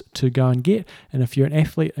resource to go and get. And if you're an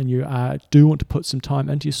athlete and you do want to put some time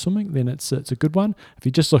into your swimming, then it's a good one. If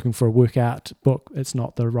you're just looking for a workout book, it's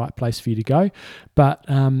not the right place for you to go. But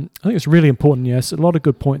I think it's really important. It's a lot of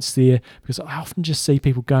good points there, because I often just see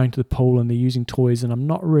people going to the pool and they're using toys, and I'm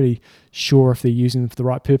not really sure if they're using them for the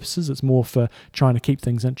right purposes. It's more for trying to keep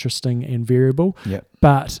things interesting and variable. Yep.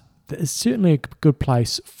 But it's certainly a good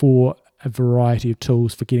place for a variety of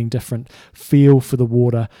tools for getting different feel for the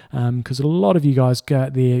water, because a lot of you guys go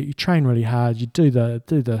out there, you train really hard, you do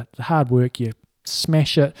the hard work, you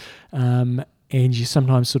smash it, and you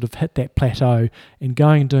sometimes sort of hit that plateau, and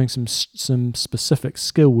going and doing some specific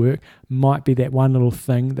skill work might be that one little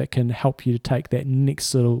thing that can help you to take that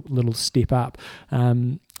next little step up.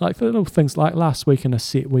 Like the little things like last week in a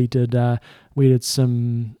set we did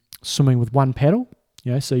some swimming with one paddle,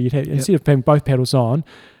 so you'd have, instead of having both paddles on,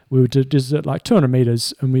 we would do just like 200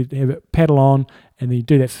 meters, and we'd have it paddle on, and then you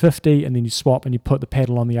do that 50, and then you swap and you put the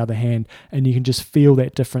paddle on the other hand, and you can just feel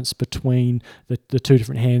that difference between the 2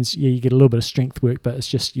 different hands. Yeah, you get a little bit of strength work, but it's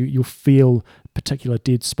just you'll feel particular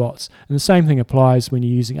dead spots. And the same thing applies when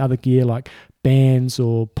you're using other gear like bands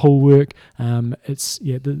or pull work.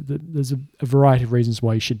 There's a variety of reasons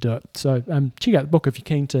why you should do it. So check out the book if you're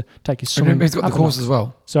keen to take your swimming. He's got the course as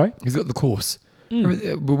well. Sorry? He's got the course.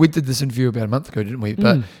 We did this interview about a month ago, didn't we?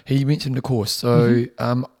 But he mentioned the course. So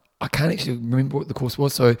I can't actually remember what the course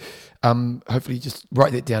was. So hopefully just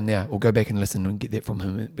write that down now, or go back and listen and get that from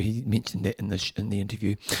him. But he mentioned that in the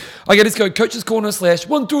interview. Okay, let's go. Coach's Corner /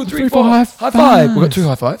 1, 2, 3, 4. High five. We've got 2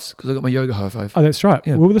 high fives because I got my yoga high five. Oh, that's right.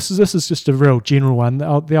 Yeah. Well, this is just a real general one.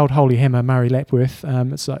 The old holy hammer, Murray Lapworth.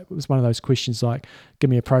 It was one of those questions like, give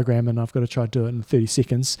me a program and I've got to try to do it in 30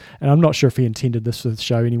 seconds. And I'm not sure if he intended this for the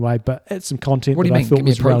show anyway, but it's some content that I thought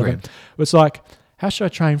was relevant. It's like, how should I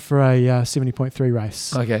train for a 70.3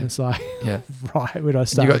 race? Okay. It's like, right, where do I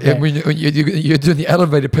start? You're doing the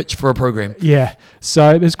elevator pitch for a program. Yeah.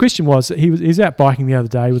 So his question was, he was out biking the other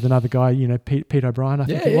day with another guy, Pete O'Brien, I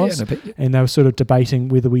think it was. And they were sort of debating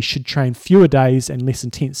whether we should train fewer days and less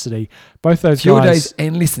intensity. Both those fewer days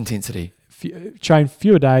and less intensity. Train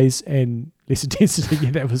fewer days and less intensity.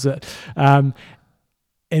 Yeah, that was it. And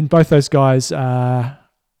both those guys, how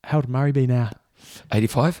old Murray be now?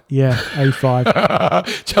 85? Yeah,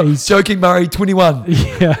 85. Joking, Murray, 21.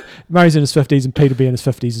 Yeah, Murray's in his 50s and Pete will be in his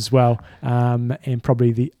 50s as well. And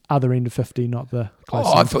probably the other end of 50, not the close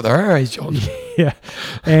end. I thought they were our age, John. Yeah.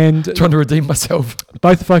 And trying to redeem myself.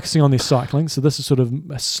 Both are focusing on their cycling. So this is sort of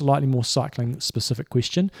a slightly more cycling specific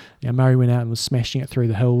question. Now, Murray went out and was smashing it through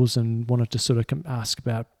the hills and wanted to sort of ask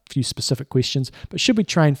about a few specific questions. But should we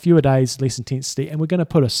train fewer days, less intensity? And we're going to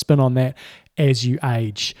put a spin on that as you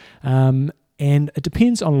age. And it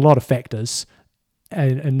depends on a lot of factors,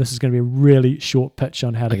 and this is going to be a really short pitch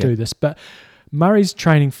on how to do this. But Murray's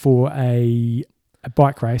training for a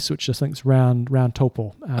bike race, which I think is round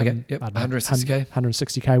Taupo. 160k.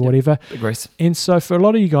 160k, whatever. Big race. And so for a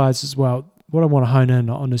lot of you guys as well, what I want to hone in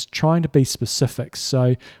on is trying to be specific.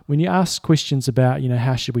 So when you ask questions about,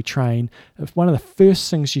 how should we train, one of the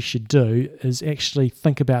first things you should do is actually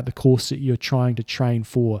think about the course that you're trying to train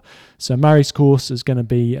for. So Murray's course is going to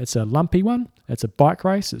be, it's a lumpy one, it's a bike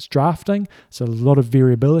race, it's drafting, so a lot of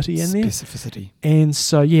variability in there. Specificity. And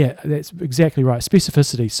so, that's exactly right,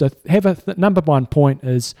 specificity. So number one point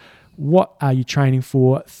is, what are you training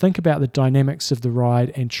for? Think about the dynamics of the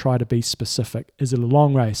ride and try to be specific. Is it a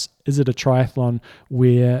long race? Is it a triathlon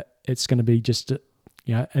where it's going to be just an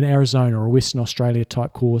Arizona or a Western Australia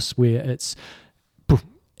type course where it's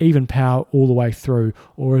even power all the way through,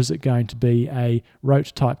 or is it going to be a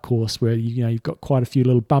rote type course where you've got quite a few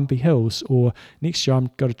little bumpy hills? Or next year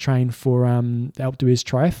I've got to train for the Alpe d'Huez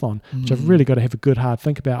triathlon, which I've really got to have a good hard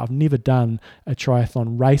think about. I've never done a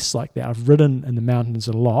triathlon race like that. I've ridden in the mountains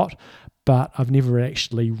a lot, but I've never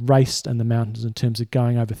actually raced in the mountains in terms of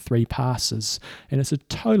going over 3 passes, and it's a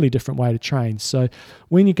totally different way to train. So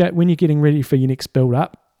when you're getting ready for your next build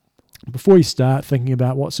up, before you start thinking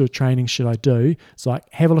about what sort of training should I do, it's like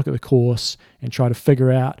have a look at the course and try to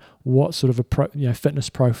figure out what sort of a fitness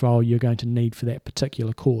profile you're going to need for that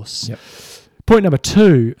particular course. Yep. Point number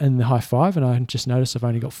 2 in the high five, and I just noticed I've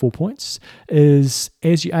only got 4 points, is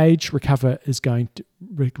as you age, recovery is going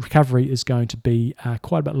to be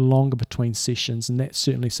quite a bit longer between sessions, and that's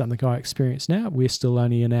certainly something I experience now. We're still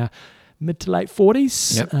only in our mid to late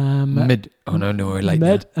 40s. Yep. Mid. Oh no, we're late.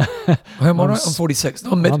 Mid. I'm all right. I'm 46.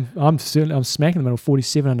 No, I'm mid. I'm smacking the middle,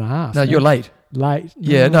 47 and a half. No, you're late. Late.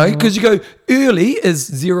 Yeah, no, because you go early is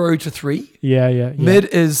 0 to 3. Yeah. Mid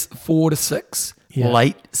is 4 to 6. Yeah.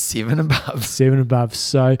 Late 7 above. 7 above.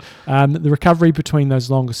 So the recovery between those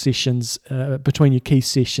longer sessions, between your key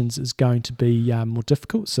sessions, is going to be more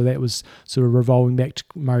difficult. So that was sort of revolving back to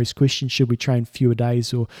Murray's question: should we train fewer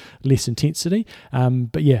days or less intensity?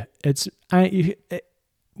 But yeah, it's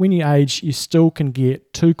when you age, you still can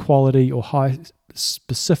get 2 quality or high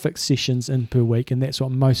specific sessions in per week, and that's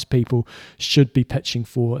what most people should be pitching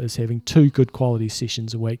for, is having 2 good quality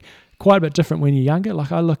sessions a week. Quite a bit different when you're younger.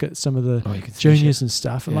 Like I look at some of the juniors and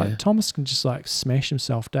stuff, and like Thomas can just like smash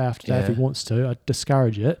himself day after day if he wants to. I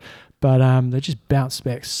discourage it, but they just bounce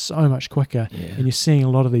back so much quicker. And you're seeing a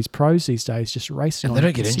lot of these pros these days just racing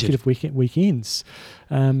on consecutive weekends.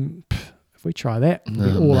 If we try that,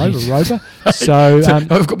 we'll be all over Rover. So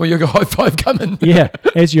I've got my yoga high five coming. Yeah,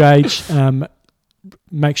 as you age,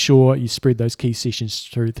 make sure you spread those key sessions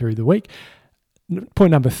through the week.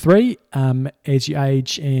 Point number 3, as you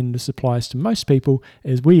age, and this applies to most people,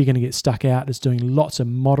 is where you're going to get stuck out is doing lots of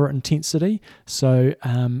moderate intensity. So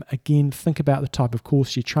again, think about the type of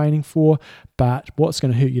course you're training for, but what's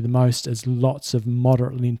going to hurt you the most is lots of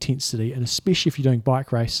moderate intensity. And especially if you're doing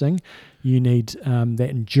bike racing, you need that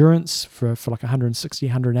endurance for like 160,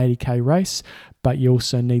 180k race, but you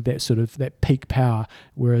also need that sort of that peak power,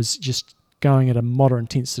 whereas just going at a moderate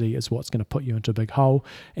intensity is what's going to put you into a big hole.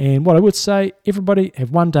 And what I would say, everybody have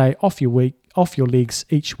 1 day off your legs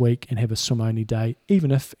each week, and have a swim only day, even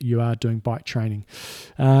if you are doing bike training.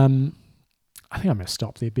 I think I'm going to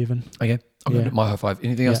stop there, Bevan. Okay, I'm going to do my high five.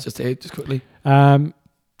 Anything else just to add, just quickly? General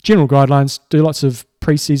guidelines: do lots of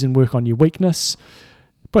pre-season work on your weakness.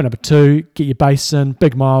 Point number 2, get your base in,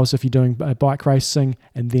 big miles if you're doing bike racing,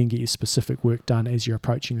 and then get your specific work done as you're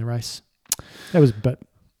approaching the race. That was a bit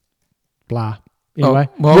blah. Anyway,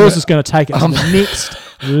 yours is going to take it to the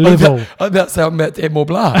next level. I'm about to say I'm about to add more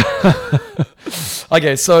blah.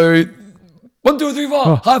 Okay, so 1, 2, 3,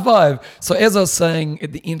 4, high five. So as I was saying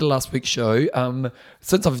at the end of last week's show,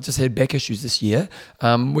 since I've just had back issues this year,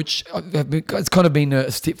 which it's kind of been a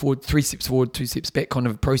step forward, 3 steps forward, 2 steps back kind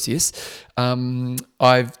of process,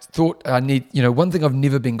 I've thought I need, one thing I've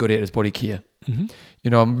never been good at is body care. Mm-hmm.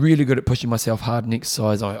 I'm really good at pushing myself hard in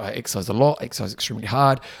exercise. I exercise a lot, exercise extremely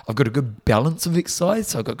hard. I've got a good balance of exercise.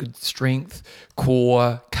 So I've got good strength,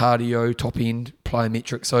 core, cardio, top end,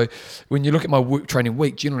 plyometric. So when you look at my work training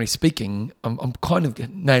week, generally speaking, I'm kind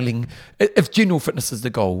of nailing, if general fitness is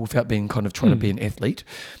the goal without being kind of trying to be an athlete,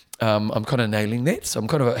 I'm kind of nailing that. So I'm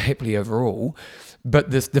kind of happily overall.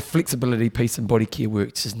 But the flexibility piece and body care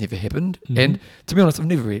work just never happened. Mm-hmm. And to be honest,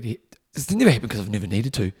 it's never happened because I've never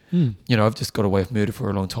needed to. I've just got away with murder for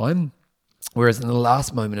a long time. Whereas in the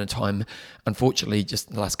last moment in time, unfortunately, just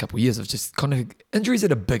in the last couple of years, I've just kind of injuries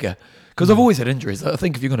that are bigger. Because I've always had injuries. I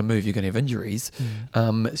think if you're going to move, you're going to have injuries.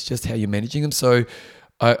 It's just how you're managing them. So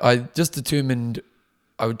I just determined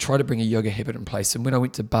I would try to bring a yoga habit in place. And when I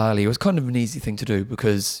went to Bali, it was kind of an easy thing to do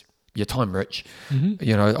because you're time rich.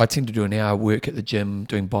 I tend to do an hour work at the gym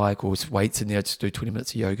doing bike or weights, and then I just do 20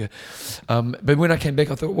 minutes of yoga. But when I came back,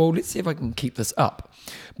 I thought, well, let's see if I can keep this up.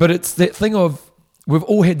 But it's that thing of, we've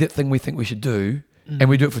all had that thing we think we should do, and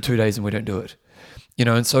we do it for 2 days and we don't do it.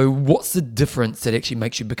 And so what's the difference that actually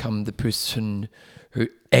makes you become the person who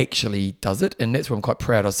actually does it? And that's what I'm quite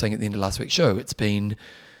proud. I was saying at the end of last week's show, it's been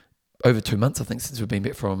over 2 months, I think, since we've been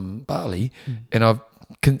back from Bali, and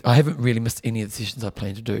I haven't really missed any of the sessions I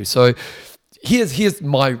plan to do. So here's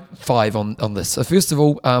my 5 on this. So first of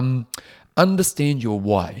all, understand your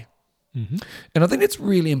why. And I think that's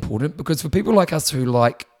really important, because for people like us who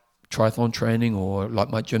like triathlon training or like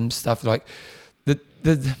my gym stuff, like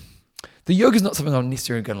the the yoga's not something I'm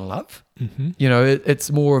necessarily going to love. Mm-hmm. You know, it's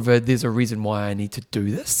more of there's a reason why I need to do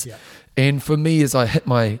this. Yeah. And for me, as I hit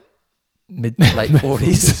my mid to late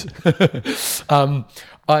 40s,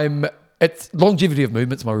 it's longevity of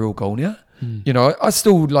movement's my real goal now. You know, I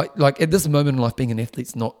still like at this moment in life, being an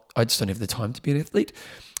athlete's not, I just don't have the time to be an athlete.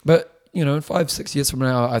 But, you know, in 5-6 years from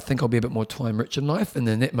now, I think I'll be a bit more time rich in life. And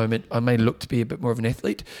in that moment, I may look to be a bit more of an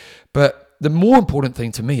athlete. But the more important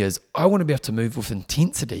thing to me is I want to be able to move with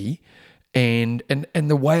intensity and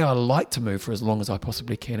the way I like to move for as long as I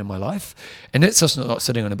possibly can in my life. And that's just not like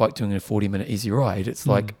sitting on a bike doing a 40-minute easy ride. It's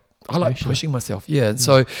like, I like pushing myself. Yeah. And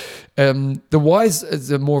so the wise is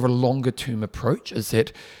a more of a longer term approach, is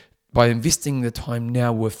that by investing the time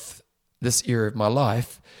now with this area of my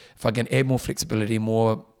life, if I can add more flexibility,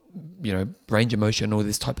 more, you know, range of motion, all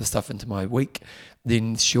this type of stuff into my week,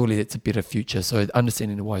 then surely it's a better future. So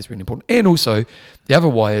understanding the why is really important. And also the other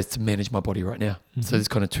why is to manage my body right now. So there's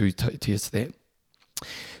kind of two tiers to that.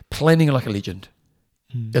 Planning like a legend.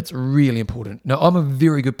 That's really important. Now, I'm a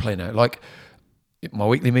very good planner. Like my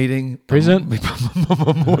weekly meeting, Present.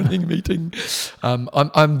 my morning meeting.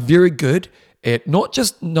 I'm very good at not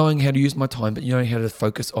just knowing how to use my time, but knowing how to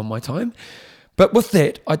focus on my time. But with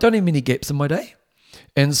that, I don't have many gaps in my day.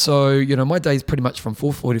 And so, you know, my day is pretty much from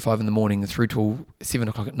 4:45 in the morning through till 7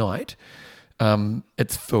 o'clock at night.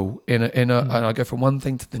 It's full. And I go from one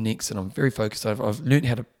thing to the next, and I'm very focused. I've learned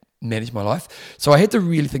how to manage my life. So I had to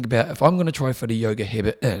really think about, if I'm going to try to fit a yoga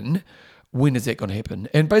habit in, when is that going to happen?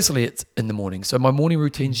 And basically it's in the morning. So my morning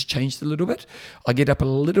routine's changed a little bit. I get up a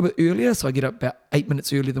little bit earlier. So I get up about 8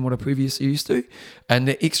 minutes earlier than what I previously used to. And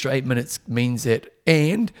the extra 8 minutes means that,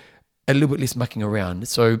 and a little bit less mucking around.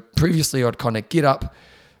 So previously I'd kind of get up,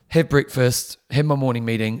 have breakfast, have my morning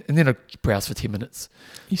meeting, and then I'd browse for 10 minutes.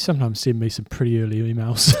 You sometimes send me some pretty early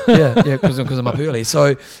emails. yeah, because I'm up early.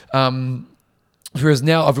 So whereas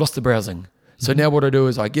now I've lost the browsing. So now what I do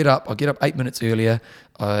is I get up 8 minutes earlier.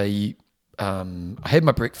 I had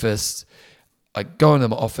my breakfast, I go into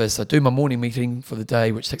my office, I do my morning meeting for the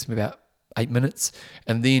day, which takes me about 8 minutes,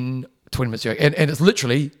 and then 20 minutes yoga. And it's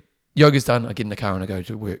literally, yoga's done, I get in the car and I go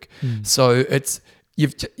to work. So it's, you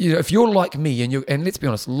know, if you're like me, and let's be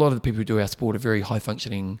honest, a lot of the people who do our sport are very high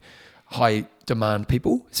functioning, high demand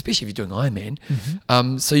people, especially if you're doing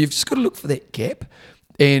Ironman. So you've just got to look for that gap.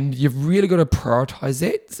 And you've really got to prioritize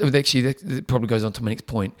that. So actually, that probably goes on to my next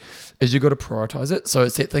point, is you've got to prioritize it. So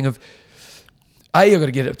it's that thing of, A, I've got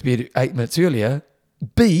to get up to bed 8 minutes earlier.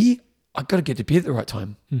 B, I've got to get to bed at the right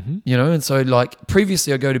time. You know, and so like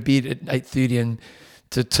previously I go to bed at 8:30 and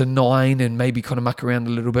to 9 and maybe kind of muck around a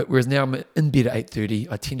little bit, whereas now I'm in bed at 8:30.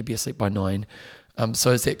 I tend to be asleep by 9.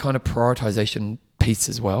 So it's that kind of prioritization piece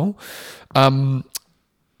as well.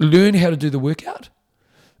 Learn how to do the workout.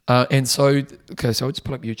 And so I'll just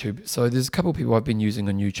pull up YouTube. So there's a couple of people I've been using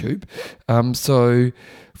on YouTube. So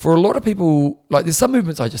for a lot of people, like there's some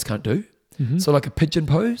movements I just can't do. So like a pigeon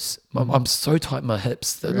pose, I'm so tight in my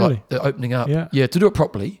hips that like they're opening up. Yeah, to do it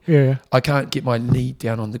properly, I can't get my knee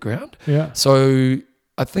down on the ground. So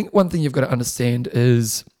I think one thing you've got to understand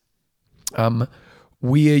is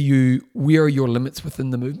where are your limits within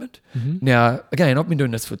the movement. Now, again, I've been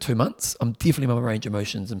doing this for 2 months. I'm definitely, my range of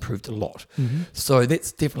motion's improved a lot. So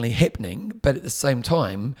that's definitely happening. But at the same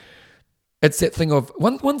time, it's that thing of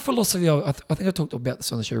one philosophy, I think I talked about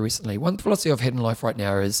this on the show recently. One philosophy I've had in life right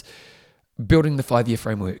now is building the 5-year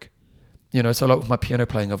framework. You know, so like with my piano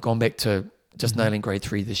playing, I've gone back to just nailing grade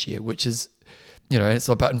 3 this year, which is, you know, it's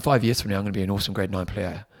about in 5 years from now, I'm going to be an awesome grade 9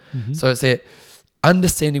 player. So it's that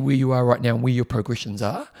understanding where you are right now and where your progressions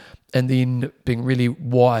are, and then being really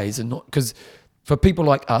wise and not, because for people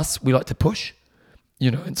like us, we like to push,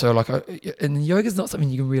 you know, and so like, and yoga is not something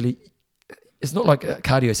you can really, it's not like a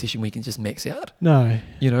cardio session where you can just max out. No.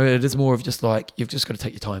 You know, it is more of just like, you've just got to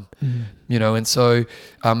take your time, you know, and so,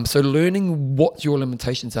 so learning what your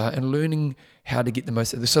limitations are and learning how to get the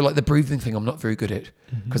most of this. So like the breathing thing, I'm not very good at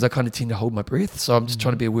because I kind of tend to hold my breath. So I'm just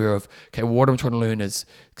trying to be aware of, okay, well, what I'm trying to learn is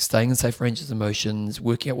staying in safe ranges of motions,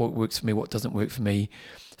 working out what works for me, what doesn't work for me,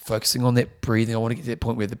 focusing on that breathing. I want to get to that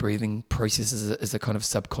point where the breathing process is a kind of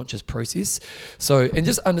subconscious process. So, and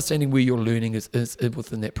just understanding where your learning is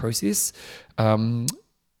within that process.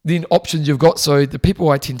 Then options you've got. So the people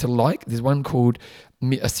I tend to like, there's one called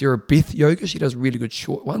Sarah Beth Yoga. She does really good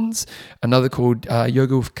short ones. Another called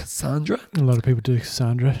Yoga with Cassandra. A lot of people do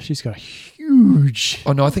Cassandra. She's got a huge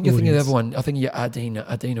Oh no, I think you're thinking of the other one. I think you're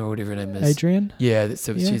Ardina or whatever her name is. Adrian? Yeah,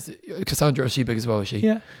 she's Cassandra. Is she big as well? Is she?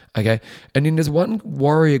 Yeah. Okay. And then there's one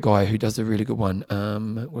warrior guy who does a really good one.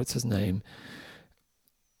 What's his name?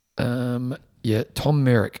 Tom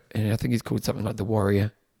Merrick, and I think he's called something like the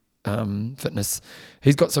Warrior. fitness.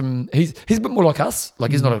 He's got some. He's a bit more like us.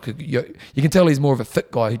 Like he's not you can tell he's more of a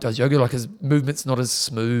fit guy who does yoga. Like his movement's not as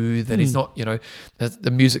smooth, and he's not.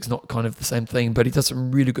 The music's not kind of the same thing. But he does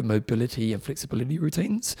some really good mobility and flexibility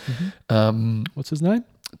routines. What's his name?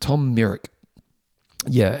 Tom Merrick.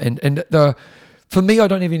 Yeah, and for me, I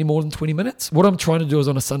don't have any more than 20 minutes. What I'm trying to do is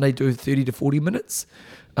on a Sunday do 30 to 40 minutes.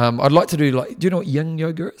 I'd like to do do you know what yin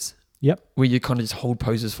yoga is? Yep. Where you kind of just hold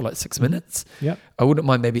poses for like 6 minutes. Yep. I wouldn't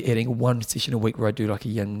mind maybe adding one session a week where I do like a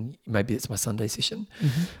yin, maybe it's my Sunday session.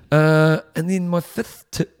 And then my fifth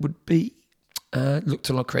tip would be look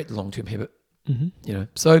to create the long-term habit.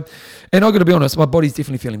 So, and I've got to be honest, my body's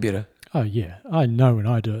definitely feeling better. Oh yeah, I know when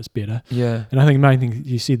I do it's better. Yeah. And I think the main thing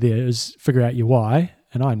you said there is figure out your why,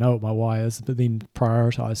 and I know what my why is, but then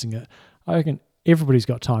prioritizing it. I reckon everybody's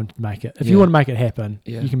got time to make it. If you want to make it happen,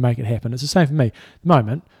 you can make it happen. It's the same for me. At the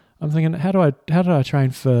moment, I'm thinking, how do I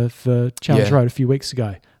train for Challenge Road a few weeks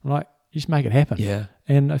ago? I'm like, you just make it happen. Yeah.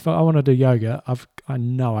 And if I want to do yoga, I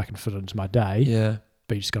know I can fit it into my day. Yeah.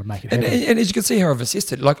 But you just got to make it happen. And as you can see how I've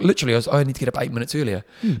assessed it, like literally I need to get up 8 minutes earlier.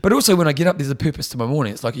 But also when I get up, there's a purpose to my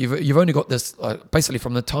morning. It's like you've only got this, basically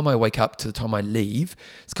from the time I wake up to the time I leave,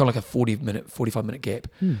 it's kind of like a 45 minute gap.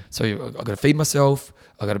 So I've got to feed myself,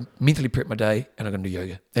 I've got to mentally prep my day, and I'm going to do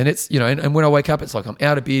yoga. And it's, and when I wake up, it's like I'm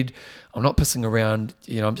out of bed, I'm not pissing around,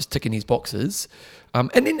 I'm just ticking these boxes. And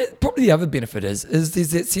then probably the other benefit is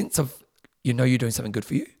there's that sense of, you're doing something good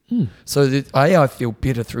for you. So that I feel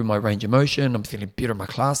better through my range of motion. I'm feeling better in my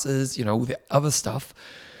classes, all that other stuff.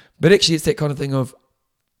 But actually it's that kind of thing of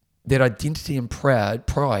that identity and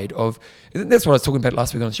pride of, and that's what I was talking about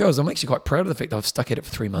last week on the show, is I'm actually quite proud of the fact that I've stuck at it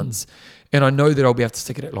for 3 months. And I know that I'll be able to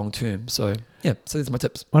stick at it long term. So that's my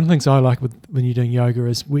tips. One of the things I like when you're doing yoga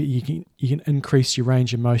is you can increase your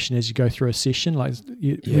range of motion as you go through a session. Like when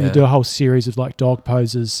you do a whole series of like dog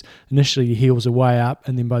poses, initially your heels are way up,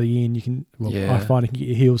 and then by the end I find you can get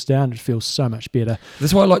your heels down. It feels so much better.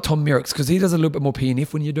 That's why I like Tom Merrick's, because he does a little bit more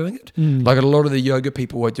PNF when you're doing it. Like a lot of the yoga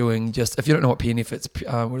people are doing just, if you don't know what PNF, it's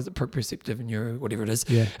what is it, proprioceptive neuro, whatever it is.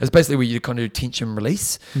 Yeah. It's basically where you kind of do tension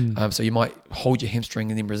release. So you might hold your hamstring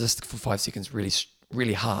and then resist for 5 seconds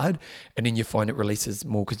really hard, and then you find it releases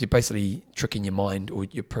more because you're basically tricking your mind or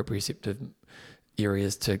your proprioceptive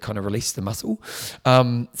areas to kind of release the muscle.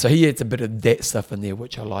 So he adds a bit of that stuff in there,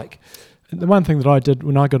 which I like. The one thing that I did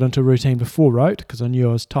when I got into routine before rote, because I knew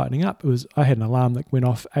I was tightening up, was I had an alarm that went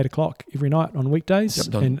off 8 o'clock every night on weekdays,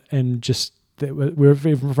 and just that we're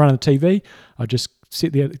in front of the TV. I just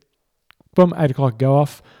sit there, boom, 8 o'clock go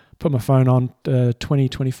off. Put my phone on 20,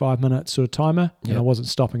 25 minute sort of timer, and I wasn't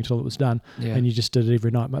stopping until it was done. Yeah. And you just did it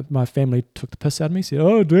every night. My family took the piss out of me, said,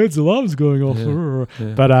 "Oh, Dad's alarm's going off."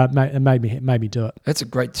 Yeah. But it made me do it. That's a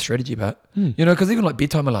great strategy, but because even like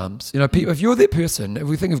bedtime alarms, if you're that person, if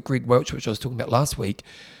we think of Greg Welch, which I was talking about last week,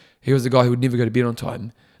 he was the guy who would never go to bed on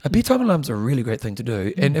time. A bedtime alarm's a really great thing to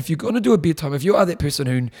do. And if you're going to do a bedtime, if you are that person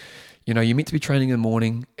who, you're meant to be training in the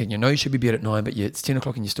morning and you should be bed at 9, but it's 10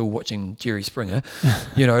 o'clock and you're still watching Jerry Springer,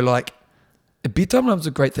 like a bedtime alarm's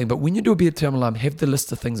a great thing. But when you do a bedtime alarm, have the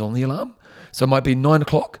list of things on the alarm. So it might be 9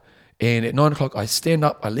 o'clock, and at 9 o'clock I stand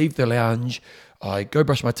up, I leave the lounge, I go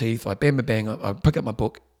brush my teeth, I bang, I pick up my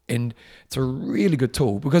book, and it's a really good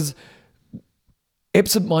tool because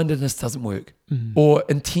absent-mindedness doesn't work, or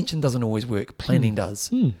intention doesn't always work. Planning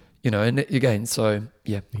does. And again, so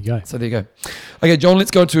there you go. So there you go. Okay, John,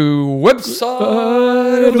 let's go to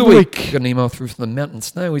website of the week. Got an email through from the Mountain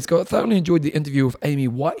Snail. He's got, thoroughly enjoyed the interview of Amy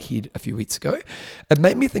Whitehead a few weeks ago. It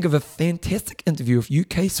made me think of a fantastic interview of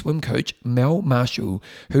UK swim coach Mel Marshall,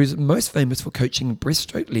 who's most famous for coaching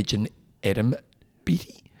breaststroke legend Adam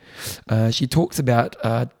Beattie. She talks about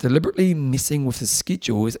deliberately messing with his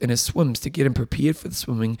schedules and his swims to get him prepared for the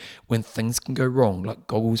swimming when things can go wrong, like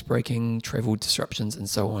goggles breaking, travel disruptions, and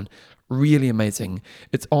so on. Really amazing.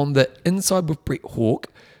 It's on the Inside with Brett Hawke.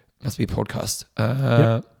 Must be a podcast.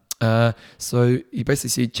 So you basically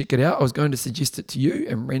said, check it out. I was going to suggest it to you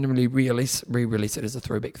and randomly re-release it as a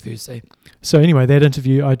Throwback Thursday. So anyway, that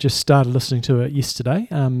interview, I just started listening to it yesterday.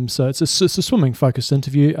 So it's a swimming-focused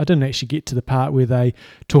interview. I didn't actually get to the part where they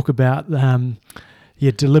talk about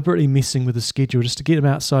deliberately messing with the schedule just to get him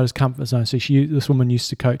outside his comfort zone. So this woman used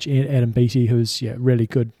to coach Adam Beattie, who's really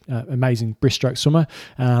good, amazing breaststroke swimmer.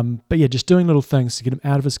 But just doing little things to get him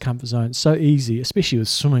out of his comfort zone. It's so easy, especially with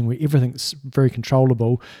swimming where everything's very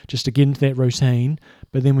controllable, just to get into that routine.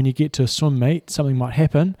 But then when you get to a swim meet, something might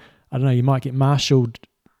happen. I don't know, you might get marshalled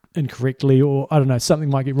incorrectly, or I don't know, something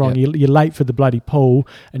might get wrong. You're late for the bloody pool,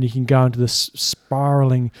 and you can go into this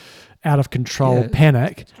spiraling out of control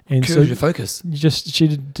panic, and so your focus.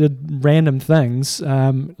 She did random things,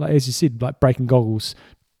 like as you said, like breaking goggles,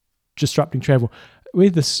 disrupting travel. We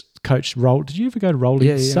had this coached roll. Did you ever go to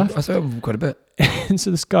rolling stuff? I saw him quite a bit. And so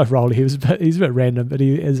this guy Rolly, he's a bit random, but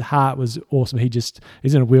his heart was awesome. He's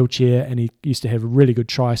in a wheelchair, and he used to have a really good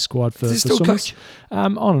try squad for Does he still swimmers. coach?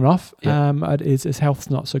 On and off. Yeah. His health's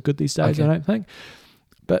not so good these days, Okay. I don't think.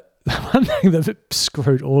 But the one thing that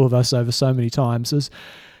screwed all of us over so many times is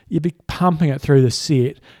you'd be pumping it through the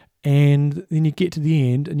set, and then you get to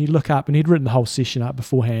the end and you look up, and he'd written the whole session up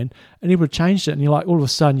beforehand, and he would have changed it, and you're like, all of a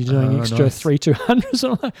sudden you're doing extra nice. 3 200s.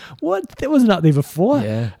 And I'm like, what? That wasn't up there before.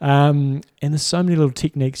 Yeah. And there's so many little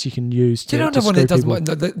techniques you can use to, Do you know to one screw that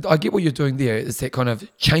does? people. I get what you're doing there. Is that kind of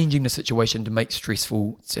changing the situation to make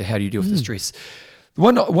stressful? So how do you deal with the stress? The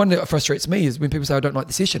one that frustrates me is when people say, I don't like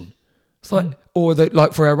the session. It's like, or that,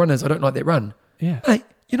 like for our runners, I don't like that run. Yeah. Hey,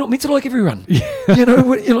 you're not meant to like every run. You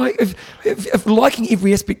know, you're like, if liking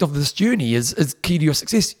every aspect of this journey is key to your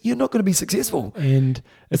success, you're not going to be successful. And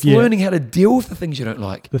It's learning how to deal with the things you don't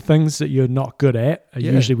like. the things that you're not good at are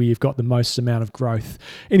usually where you've got the most amount of growth.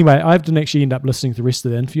 Anyway, I didn't actually end up listening to the rest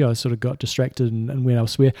of the interview. I sort of got distracted and went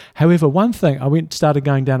elsewhere. However, one thing, started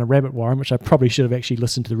going down a rabbit warren, which I probably should have actually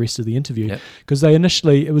listened to the rest of the interview, because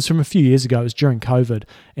it was from a few years ago, it was during COVID,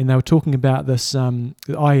 and they were talking about this, the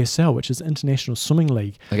ISL, which is International Swimming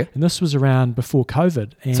League. Okay. And this was around before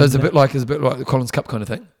COVID. And So it's a bit like the Collins Cup kind of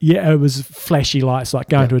thing. yeah, it was flashy lights, like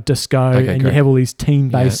going to a disco, and you great. have all these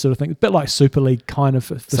team-based sort of things. A bit like Super League kind of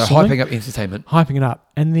for So swimming. hyping up entertainment. Hyping it up.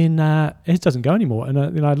 And then it doesn't go anymore. And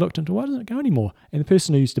then I looked into, why doesn't it go anymore? And the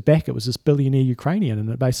person who used to back it was this billionaire Ukrainian, and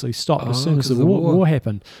it basically stopped as soon as the war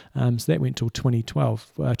happened. So that went till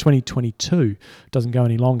 2022. Doesn't go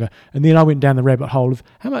any longer. And then I went down the rabbit hole of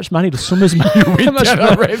how much money do swimmers make?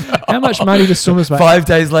 How much money do swimmers make? 5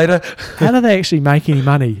 days later. How do they actually make any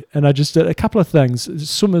money? And I just did a couple of things.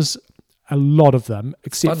 Swimmers, a lot of them,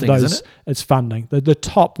 except funding, for those, isn't it? it's funding. The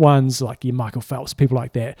top ones, like your Michael Phelps, people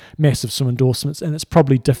like that, massive swim endorsements, and it's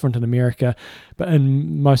probably different in America, but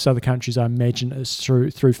in most other countries, I imagine it's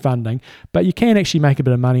through funding. But you can actually make a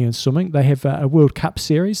bit of money in swimming. They have a World Cup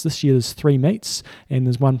series. This year there's 3 meets, and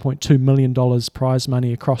there's $1.2 million prize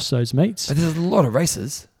money across those meets. But there's a lot of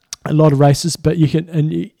races. A lot of races, but you can,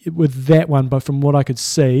 with that one, but from what I could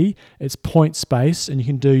see, it's points based, and you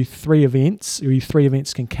can do 3 events, or your 3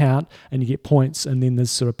 events can count, and you get points, and then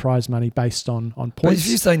there's sort of prize money based on points. But if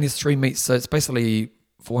you're saying there's 3 meets, so it's basically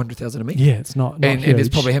 400,000 a meet. Yeah, it's not And huge. there's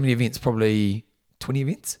probably how many events? Probably 20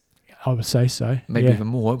 events, I would say so. maybe Yeah. even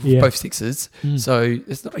more, with Yeah. both sexes. So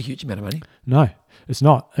it's not a huge amount of money. No, it's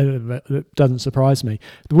not. It doesn't surprise me.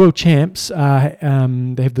 The world champs, they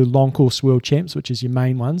have the long course world champs, which is your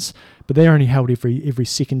main ones, but they're only held every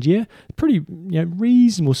second year. Pretty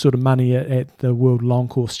reasonable sort of money at the world long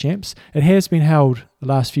course champs. It has been held the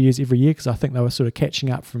last few years every year because I think they were sort of catching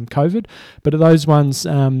up from COVID. But at those ones,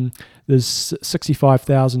 there's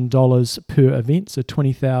 $65,000 per event, so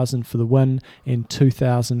 $20,000 for the win and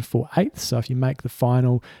 $2,000 for 8th. So if you make the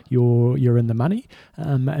final, you're in the money.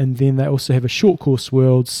 And then they also have a short course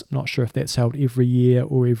worlds. Not sure if that's held every year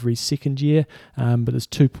or every second year, but there's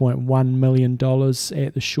 $2.1 million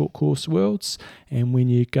at the short course worlds. And when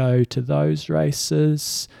you go to those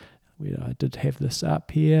races, I did have this up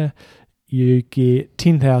here, you get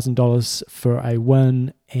 $10,000 for a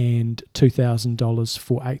win and $2,000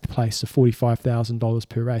 for 8th place, so $45,000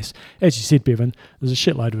 per race. As you said, Bevan, there's a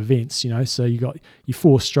shitload of events, so you got your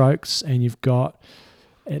 4 strokes, and you've got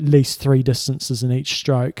at least 3 distances in each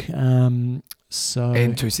stroke. And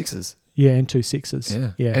 2 sexes. Yeah, and 2 sexes.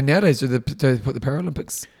 Yeah. And nowadays, do they put the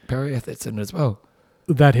Paralympics para-athletes in as well?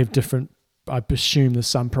 They'd have different, I presume there's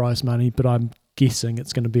some prize money, but I'm guessing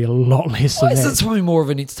it's going to be a lot less Why than is that. it probably more of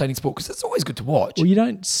an entertaining sport? Because it's always good to watch. Well, you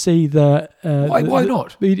don't see the Why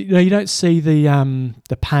not? You don't see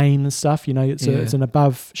the pain and stuff. It's an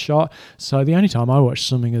above shot. So the only time I watch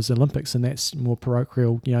swimming is Olympics, and that's more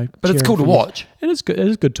parochial. But it's cool to watch. It is good. It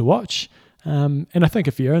is good to watch. And I think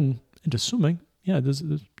if you're into swimming,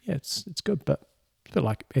 it's good. But a bit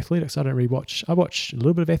like athletics, I don't really watch. I watch a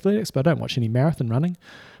little bit of athletics, but I don't watch any marathon running.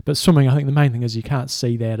 But swimming, I think the main thing is you can't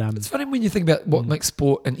see that. It's funny when you think about what makes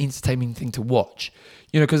sport an entertaining thing to watch,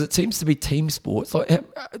 because it seems to be team sports, like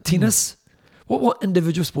tennis. What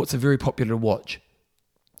individual sports are very popular to watch?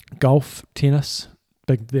 Golf, tennis,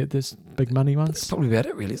 there's big money ones. That's probably about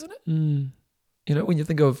it, really, isn't it? When you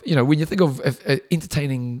think of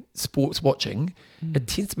entertaining sports watching, it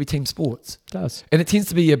tends to be team sports. It does. And it tends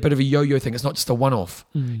to be a bit of a yo-yo thing. It's not just a one-off.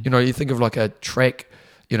 You think of like a track,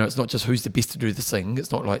 it's not just who's the best to do this thing. It's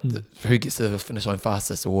not like who gets to the finish line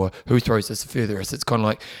fastest or who throws this furthest. It's kind of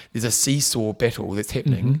like there's a seesaw battle that's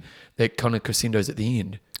happening that kind of crescendos at the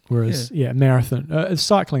end. Whereas, marathon,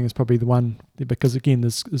 cycling is probably the one because again,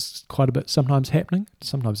 there's quite a bit sometimes happening.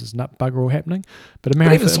 Sometimes there's nut bugger all happening, but a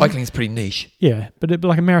marathon. But even cycling is pretty niche. Yeah, but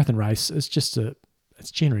like a marathon race, it's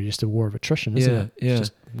generally just a war of attrition, isn't it? Yeah. It's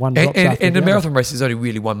just one drops after and the a other. marathon race is only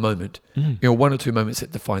really one moment. One or two moments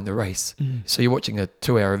that define the race. So you're watching a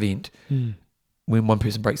 2-hour event when one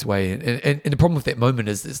person breaks away, and the problem with that moment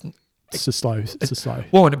is it's a slow.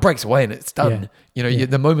 Well, and it breaks away and it's done. Yeah.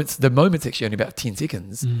 The moment's actually only about 10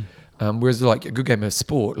 seconds. Whereas like a good game of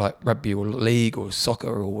sport, like rugby or league or soccer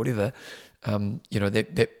or whatever,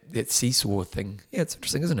 that seesaw thing. Yeah, it's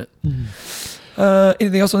interesting, isn't it?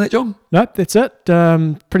 Anything else on that, John? Nope, that's it.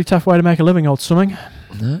 Pretty tough way to make a living, old swimming.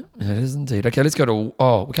 No, it is indeed. Okay, let's go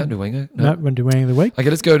to... we can't do Winger. No, we're going to do Wang of the Week. Okay,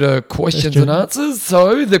 let's go to questions and answers.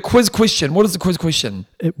 So, the quiz question. What is the quiz question?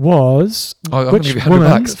 It was, which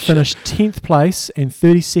woman finished 10th place and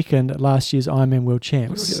 32nd at last year's Ironman World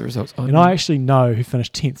Champs? Get the results. And I actually know who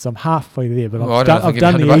finished 10th, so I'm halfway there, but I've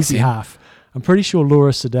done the easy half. I'm pretty sure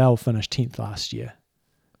Laura Siddell finished 10th last year.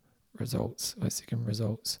 Results. Wait a second,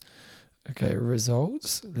 results. Okay,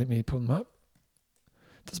 results. Let me pull them up.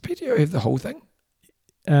 Does PTO have the whole thing?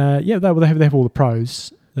 They have all the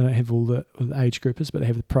pros. They don't have all the age groupers, but they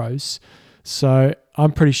have the pros. So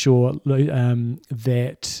I'm pretty sure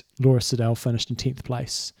that Laura Siddell finished in 10th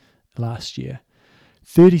place last year.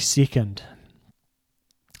 32nd.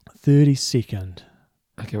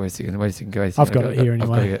 Okay, wait a second. I've got it here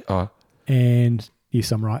anyway. Oh. And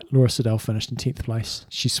yes, I'm right. Laura Siddell finished in 10th place.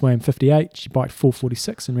 She swam 58. She biked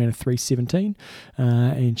 4:46 and ran a 3:17.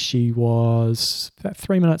 And she was about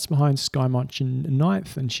 3 minutes behind Sky Monch in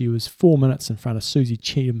 9th. And she was 4 minutes in front of Susie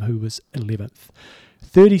Cheatham, who was 11th.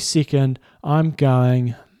 32nd, I'm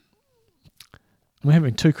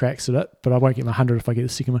having two cracks at it, but I won't get my 100 if I get the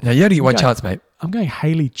second one. Now, you only get one chance, mate. I'm going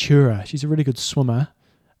Hayley Chura. She's a really good swimmer.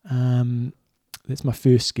 That's my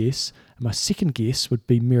first guess. And my second guess would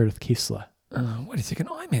be Meredith Kessler. Wait a second.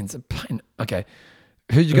 Ironman's a pain. Okay.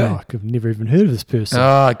 Who'd you go? I've never even heard of this person.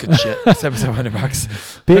 Oh, good shit.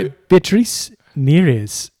 $700. Beatrice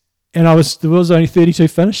Neres. And there was only 32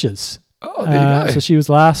 finishes. Oh, there you go. So she was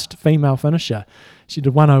last female finisher. She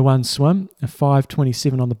did 101 swim, a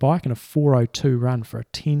 5:27 on the bike, and a 4:02 run for a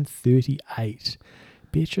 10:38.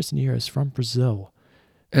 Beatrice Neres from Brazil.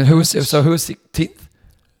 And who was 10th?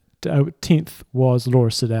 10th was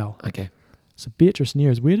Laura Siddell. Okay. So Beatrice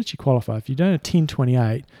Neres, where did she qualify? If you don't have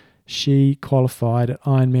 10:28, she qualified at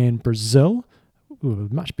Ironman Brazil. Ooh,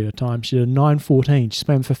 much better time. She did a 9:14. She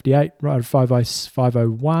swam 58, rode a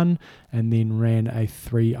 5:01, and then ran a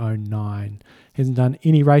 3:09. Hasn't done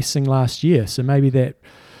any racing last year, so maybe that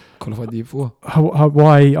qualified the year before.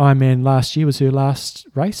 Hawaii Ironman last year was her last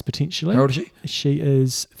race potentially. How old is she? She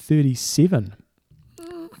is 37,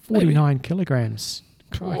 49 kilograms.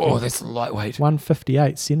 Oh, that's lightweight.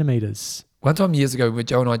 158 centimeters. One time years ago with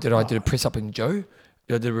Joe and I did a press up in Joe.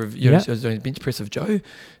 I did a review. I was doing a bench press of Joe.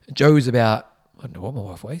 Joe was about, I don't know what my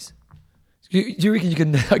wife weighs. Do you reckon you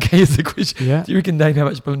can? Okay, here's the question. Yeah. Do you reckon name how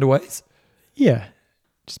much Belinda weighs? Yeah,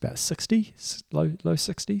 just about 60, low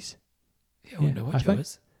 60s. Yeah, I don't know what Joe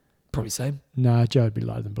is. Probably same. No, Joe would be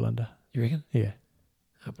lighter than Belinda. You reckon? Yeah.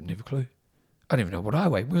 I would never clue. I don't even know what I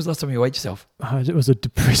weigh. When was the last time you weighed yourself? It was a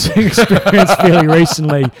depressing experience fairly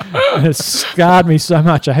recently. And it scarred me so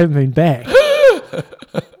much. I haven't been back.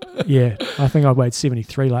 Yeah, I think I weighed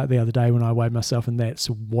 73 like the other day when I weighed myself, and that's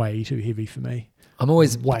way too heavy for me. I'm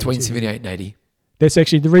always between 78 and 80. That's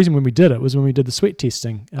actually the reason when we did it was when we did the sweat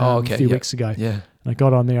testing a few weeks ago. Yeah. And I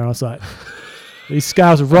got on there and I was like, these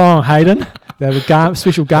scales are wrong, Hayden. They were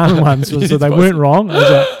special Garmin ones, so they weren't wrong. I was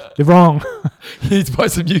like, they're wrong. You need to buy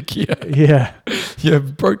some new gear. Yeah. Yeah,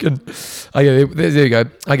 broken. Okay, there you go.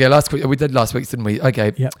 Okay, last week we did last week's, didn't we?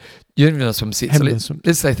 Okay. Yep. You didn't even know swim set. So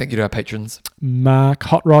let's say thank you to our patrons. Mark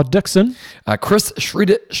Hot Rod Dixon. Chris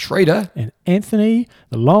Schrader. And Anthony,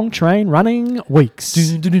 the Long Train Running Weeks.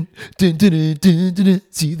 Dun, dun, dun, dun, dun, dun, dun.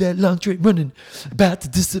 See that long train running, about to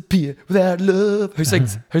disappear without love. Who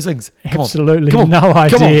sings? Who sings? Come Absolutely on. no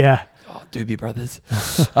idea. Oh, Doobie Brothers.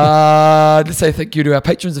 Let's say thank you to our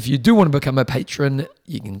patrons. If you do want to become a patron,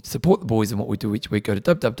 you can support the boys and what we do each week. Go to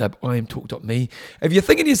www.imtalk.me. If you're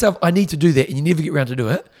thinking to yourself, I need to do that, and you never get around to do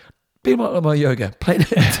it, be like my yoga. Plan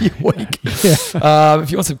it into your week. If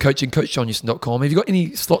you want some coaching, coachjohnhouston.com. Have you got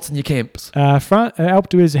any slots in your camps? Alp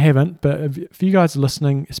d'Huez haven't, but if you guys are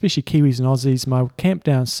listening, especially Kiwis and Aussies, my camp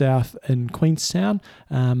down south in Queenstown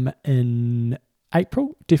in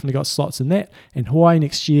April, definitely got slots in that. And Hawaii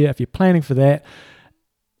next year, if you're planning for that,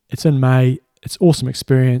 it's in May. It's awesome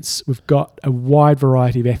experience. We've got a wide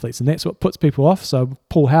variety of athletes, and that's what puts people off. So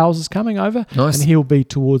Paul Howes is coming over, nice. And he'll be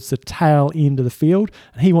towards the tail end of the field,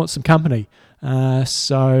 and he wants some company.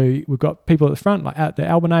 So we've got people at the front, like at the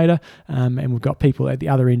Albinator, and we've got people at the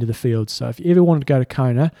other end of the field. So if you ever wanted to go to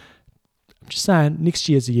Kona, I'm just saying next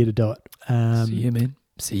year's the year to do it. See you, man.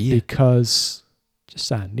 See you. Because, just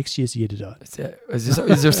saying, next year's the year to do it. Is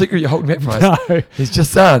there a secret you're holding back for us? No. He's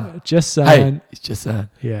just saying. Just saying. Hey, he's just saying.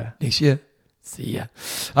 Yeah. Next year. See ya.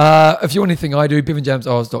 If you want anything I do,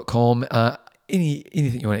 bevanjamesoz.com.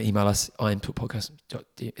 Anything you want to email us,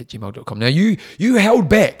 imtalkpodcast@gmail.com. Now, you held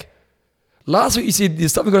back. Last week you said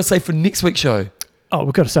there's something we've got to say for next week's show. Oh,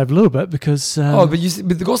 we've got to save a little bit because... but you said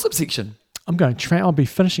with the gossip section. I'm going tramp. I'll be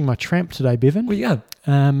finishing my tramp today, Bevan. Where you going?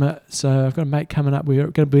 So I've got a mate coming up. We're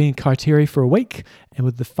going to be in Kaiteri for a week and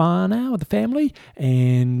with the whānau, with the family.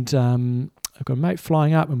 And I've got a mate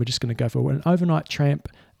flying up and we're just going to go for an overnight tramp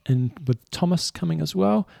and with Thomas coming as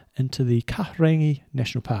well into the Kahurangi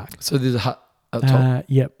National Park. So there's a hut up top?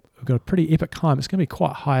 Yep. We've got a pretty epic climb. It's going to be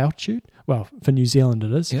quite high altitude. Well, for New Zealand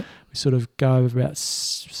it is. Yep. We sort of go over about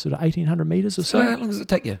sort of 1,800 metres or so. So how long does it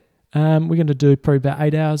take you? We're going to do probably about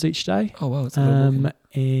 8 hours each day. Oh, wow. That's a lot of walking.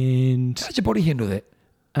 And how's your body handle that?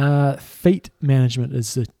 Feet management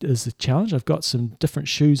is the challenge. I've got some different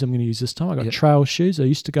shoes I'm going to use this time. I've got trail shoes. I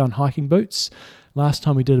used to go in hiking boots. Last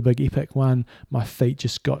time we did a big epic one, my feet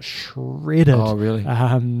just got shredded. Oh, really?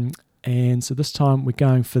 And so this time we're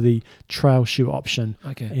going for the trail shoe option.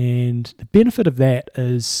 Okay. And the benefit of that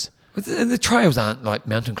is... The trails aren't like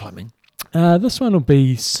mountain climbing. This one will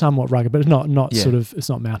be somewhat rugged, but it's not it's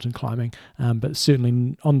not mountain climbing. But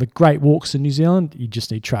certainly on the great walks in New Zealand, you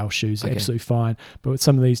just need trail shoes, absolutely fine. But with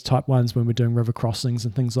some of these type ones, when we're doing river crossings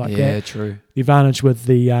and things like that, yeah, true. The advantage with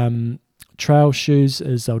the trail shoes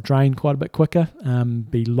is they'll drain quite a bit quicker,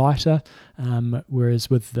 be lighter. Whereas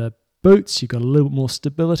with the boots, you've got a little bit more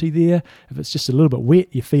stability there. If it's just a little bit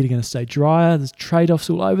wet, your feet are going to stay drier. There's trade-offs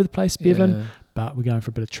all over the place, Bevan. But we're going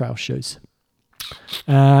for a bit of trail shoes.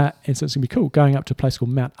 And so it's going to be cool going up to a place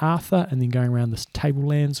called Mount Arthur and then going around this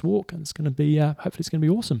Tablelands walk, and it's going to be hopefully it's going to be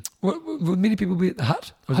awesome. Will many people be at the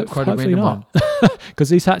hut? Or is it quite hopefully a random not, because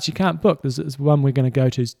these huts you can't book. There's one we're going to go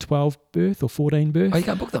to is 12 berth or 14 berth. Oh, you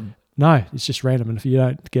can't book them? No, it's just random, and if you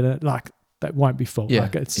don't get it, like that won't be full. Yeah,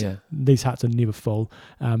 these huts are never full,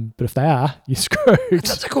 but if they are, you're screwed.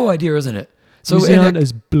 That's a cool idea, isn't it? So New Zealand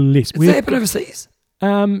is blessed. Does that happen overseas?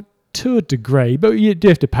 To a degree, but you do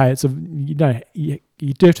have to pay. You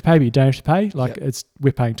do have to pay, but you don't have to pay. Like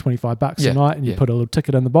we're paying $25 a night, and you put a little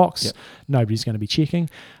ticket in the box. Yep. Nobody's going to be checking.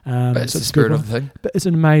 But it's the spirit of the thing. But it's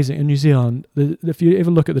amazing in New Zealand. If you ever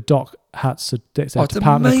look at the dock huts, that's our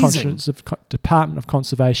Department of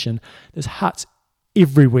Conservation. There's huts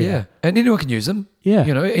everywhere. Yeah, and anyone can use them. Yeah,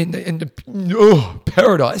 you know, in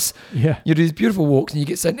paradise. Yeah, you do these beautiful walks, and you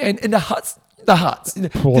get and the huts. The huts.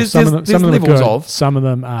 Some of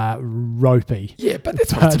them are ropey. Yeah, but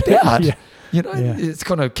that's what it's about. You know, it's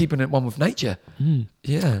kind of keeping it one with nature.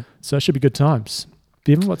 Yeah. So it should be good times.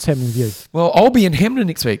 Bevan, what's happening with you? Well, I'll be in Hamden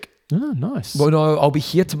next week. Oh, nice. Well, no, I'll be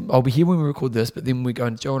here when we record this, but then we're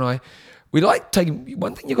going, Joe and I, we like taking,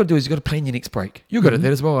 one thing you've got to do is you've got to plan your next break. You're good at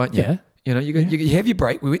that as well, aren't you? Yeah. You know, you have your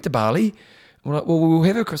break. We went to Bali. We're like, well, we'll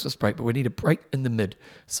have a Christmas break, but we need a break in the mid.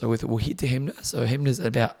 So we'll head to Hamden. So Hamden is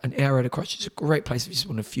about an hour out of Christchurch. It's a great place if you just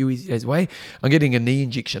want a few easy days away. I'm getting a knee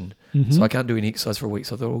injection, so I can't do any exercise for a week.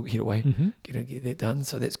 So I thought I'll head away, get that done.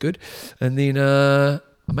 So that's good. And then I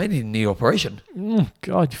may need a knee operation.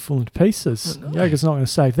 God, you're falling to pieces. Yoga's not going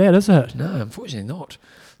to save that, is it? No, unfortunately not.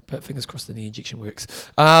 But fingers crossed the knee injection works.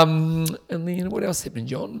 And then what else happened,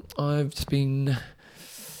 John? I've just been...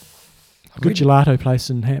 Good gelato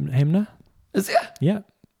place in Hamden. Is there? Yeah.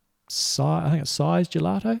 I think it's Size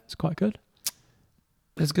Gelato. It's quite good.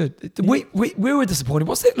 That's good. Yeah. We were disappointed.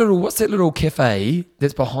 What's that little cafe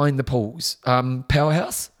that's behind the pools?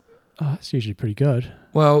 Powerhouse? Oh, it's usually pretty good.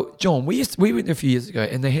 Well, John, we went there a few years ago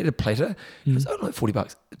and they had a platter. It was only like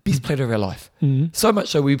 $40. Best platter of our life. So much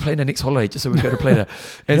so we planned our next holiday just so we go to platter.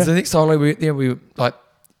 And so the next holiday we went there, we were like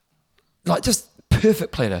just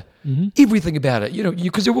perfect platter. Everything about it, you know,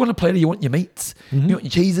 because you want a platter, you want your meats, you want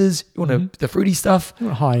your cheeses, you want the fruity stuff. You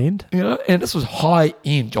want high end, you know. And this was high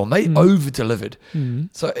end, John. They over delivered.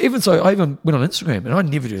 So, I even went on Instagram, and I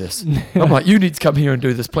never do this. I'm like, you need to come here and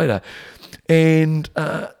do this platter, and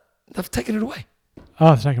they've taken it away.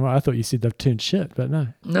 Oh, they've taken it away. I thought you said they've turned shit, but no.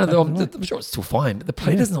 No, I'm sure it's still fine, but the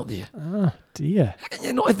platter's not there. Oh dear! How can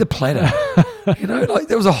you not have the platter? You know, like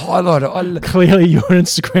there was a highlighter. Clearly, your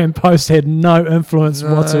Instagram post had no influence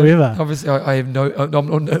whatsoever. Obviously, I have no. I'm not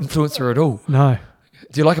an influencer at all. No.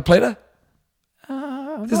 Do you like a platter?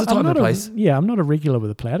 There's a time and a place. I'm not a regular with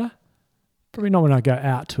a platter. Probably not when I go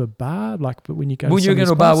out to a bar. But when you go, when you're going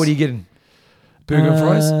to a bar, what are you getting? Burger and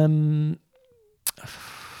fries.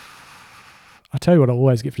 tell you what I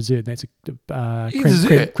always get for dessert, and that's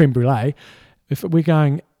dessert. creme brulee. If we're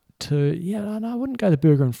going to, I wouldn't go the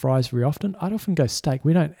burger and fries very often. I'd often go steak.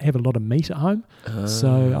 We don't have a lot of meat at home,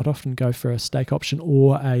 so I'd often go for a steak option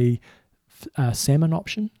or a salmon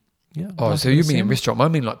option. Yeah. Oh, so you mean a restaurant? I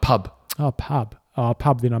mean like pub. Oh, pub. Oh,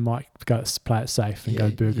 pub. Then I might play it safe and go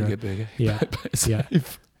burger. You go burger. Yeah. Yeah.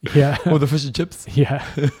 Yeah. Or the fish and chips. Yeah.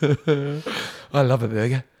 I love a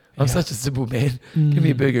burger. I'm such a simple man. Give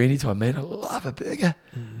me a burger anytime, man. I love a burger.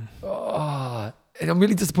 Oh, and I'm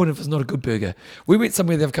really disappointed if it's not a good burger. We went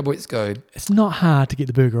somewhere the other couple of weeks ago. It's not hard to get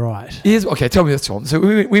the burger right. Okay, tell me this, Tom. So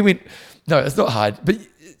we went. No, it's not hard, but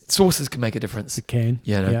sauces can make a difference. It can.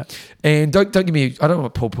 Yeah. And don't give me. I don't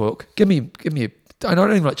want pulled pork. Give me. I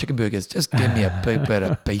don't even like chicken burgers. Just give me a big bit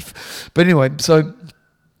of beef. But anyway, so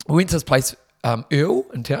we went to this place, Earl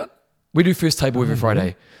in town. We do first table every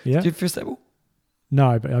Friday. Yeah. Do you have first table?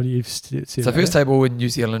 No, but you've said So first table in New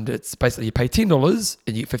Zealand, it's basically you pay $10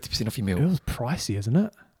 and you get 50% off your meal. It was pricey, isn't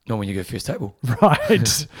it? Not when you go first table.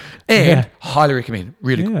 Right. And highly recommend.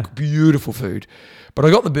 Really beautiful food. But I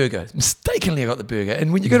got the burger. Mistakenly, I got the burger.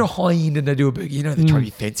 And when you go to high end and they do a burger, they try to be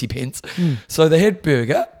fancy pants. So they had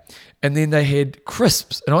burger and then they had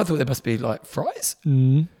crisps. And I thought they must be like fries.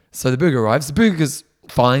 So the burger arrives. The burger's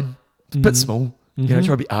fine. It's a bit small. Try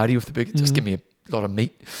to be arty with the burger. Just give me a lot of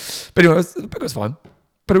meat. But anyway, the burger was fine.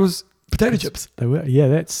 But it was potato chips. They were. Yeah,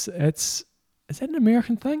 is that an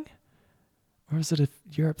American thing? Or is it a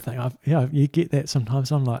Europe thing? You get that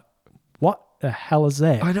sometimes. I'm like, what the hell is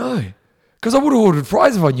that? I know. Because I would have ordered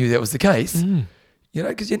fries if I knew that was the case.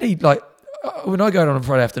 Because you need when I go out on a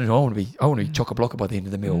Friday afternoon, I want to be chock-a-blocker by the end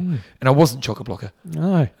of the meal. And I wasn't chock-a-blocker.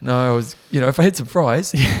 No, I was, if I had some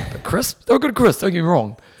fries, but crisp, they were good crisp, don't get me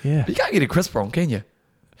wrong. Yeah. But you can't get a crisp wrong, can you?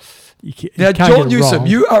 Now, John Newsom,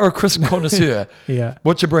 you are a crisp connoisseur. Yeah.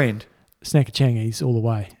 What's your brand? Snackachangies all the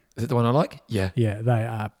way. Is it the one I like? Yeah. Yeah, they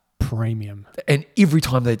are premium. And every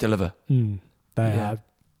time they deliver. They are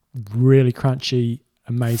really crunchy,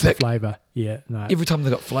 amazing flavour. Yeah, no. Every time they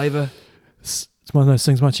got flavour. It's one of those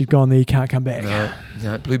things, once you've gone there, you can't come back.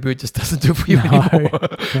 No, Bluebird just doesn't do it for you anymore.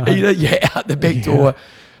 Either you're out the back door.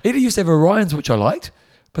 Either used to have Orion's, which I liked,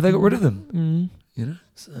 but they got rid of them.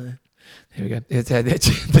 So there we go. That's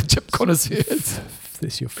the chip connoisseurs.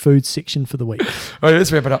 That's your food section for the week. All right,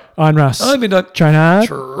 let's wrap it up. I'm Russ. I'm Indo. Train hard.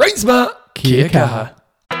 Train smart. Kia kaha.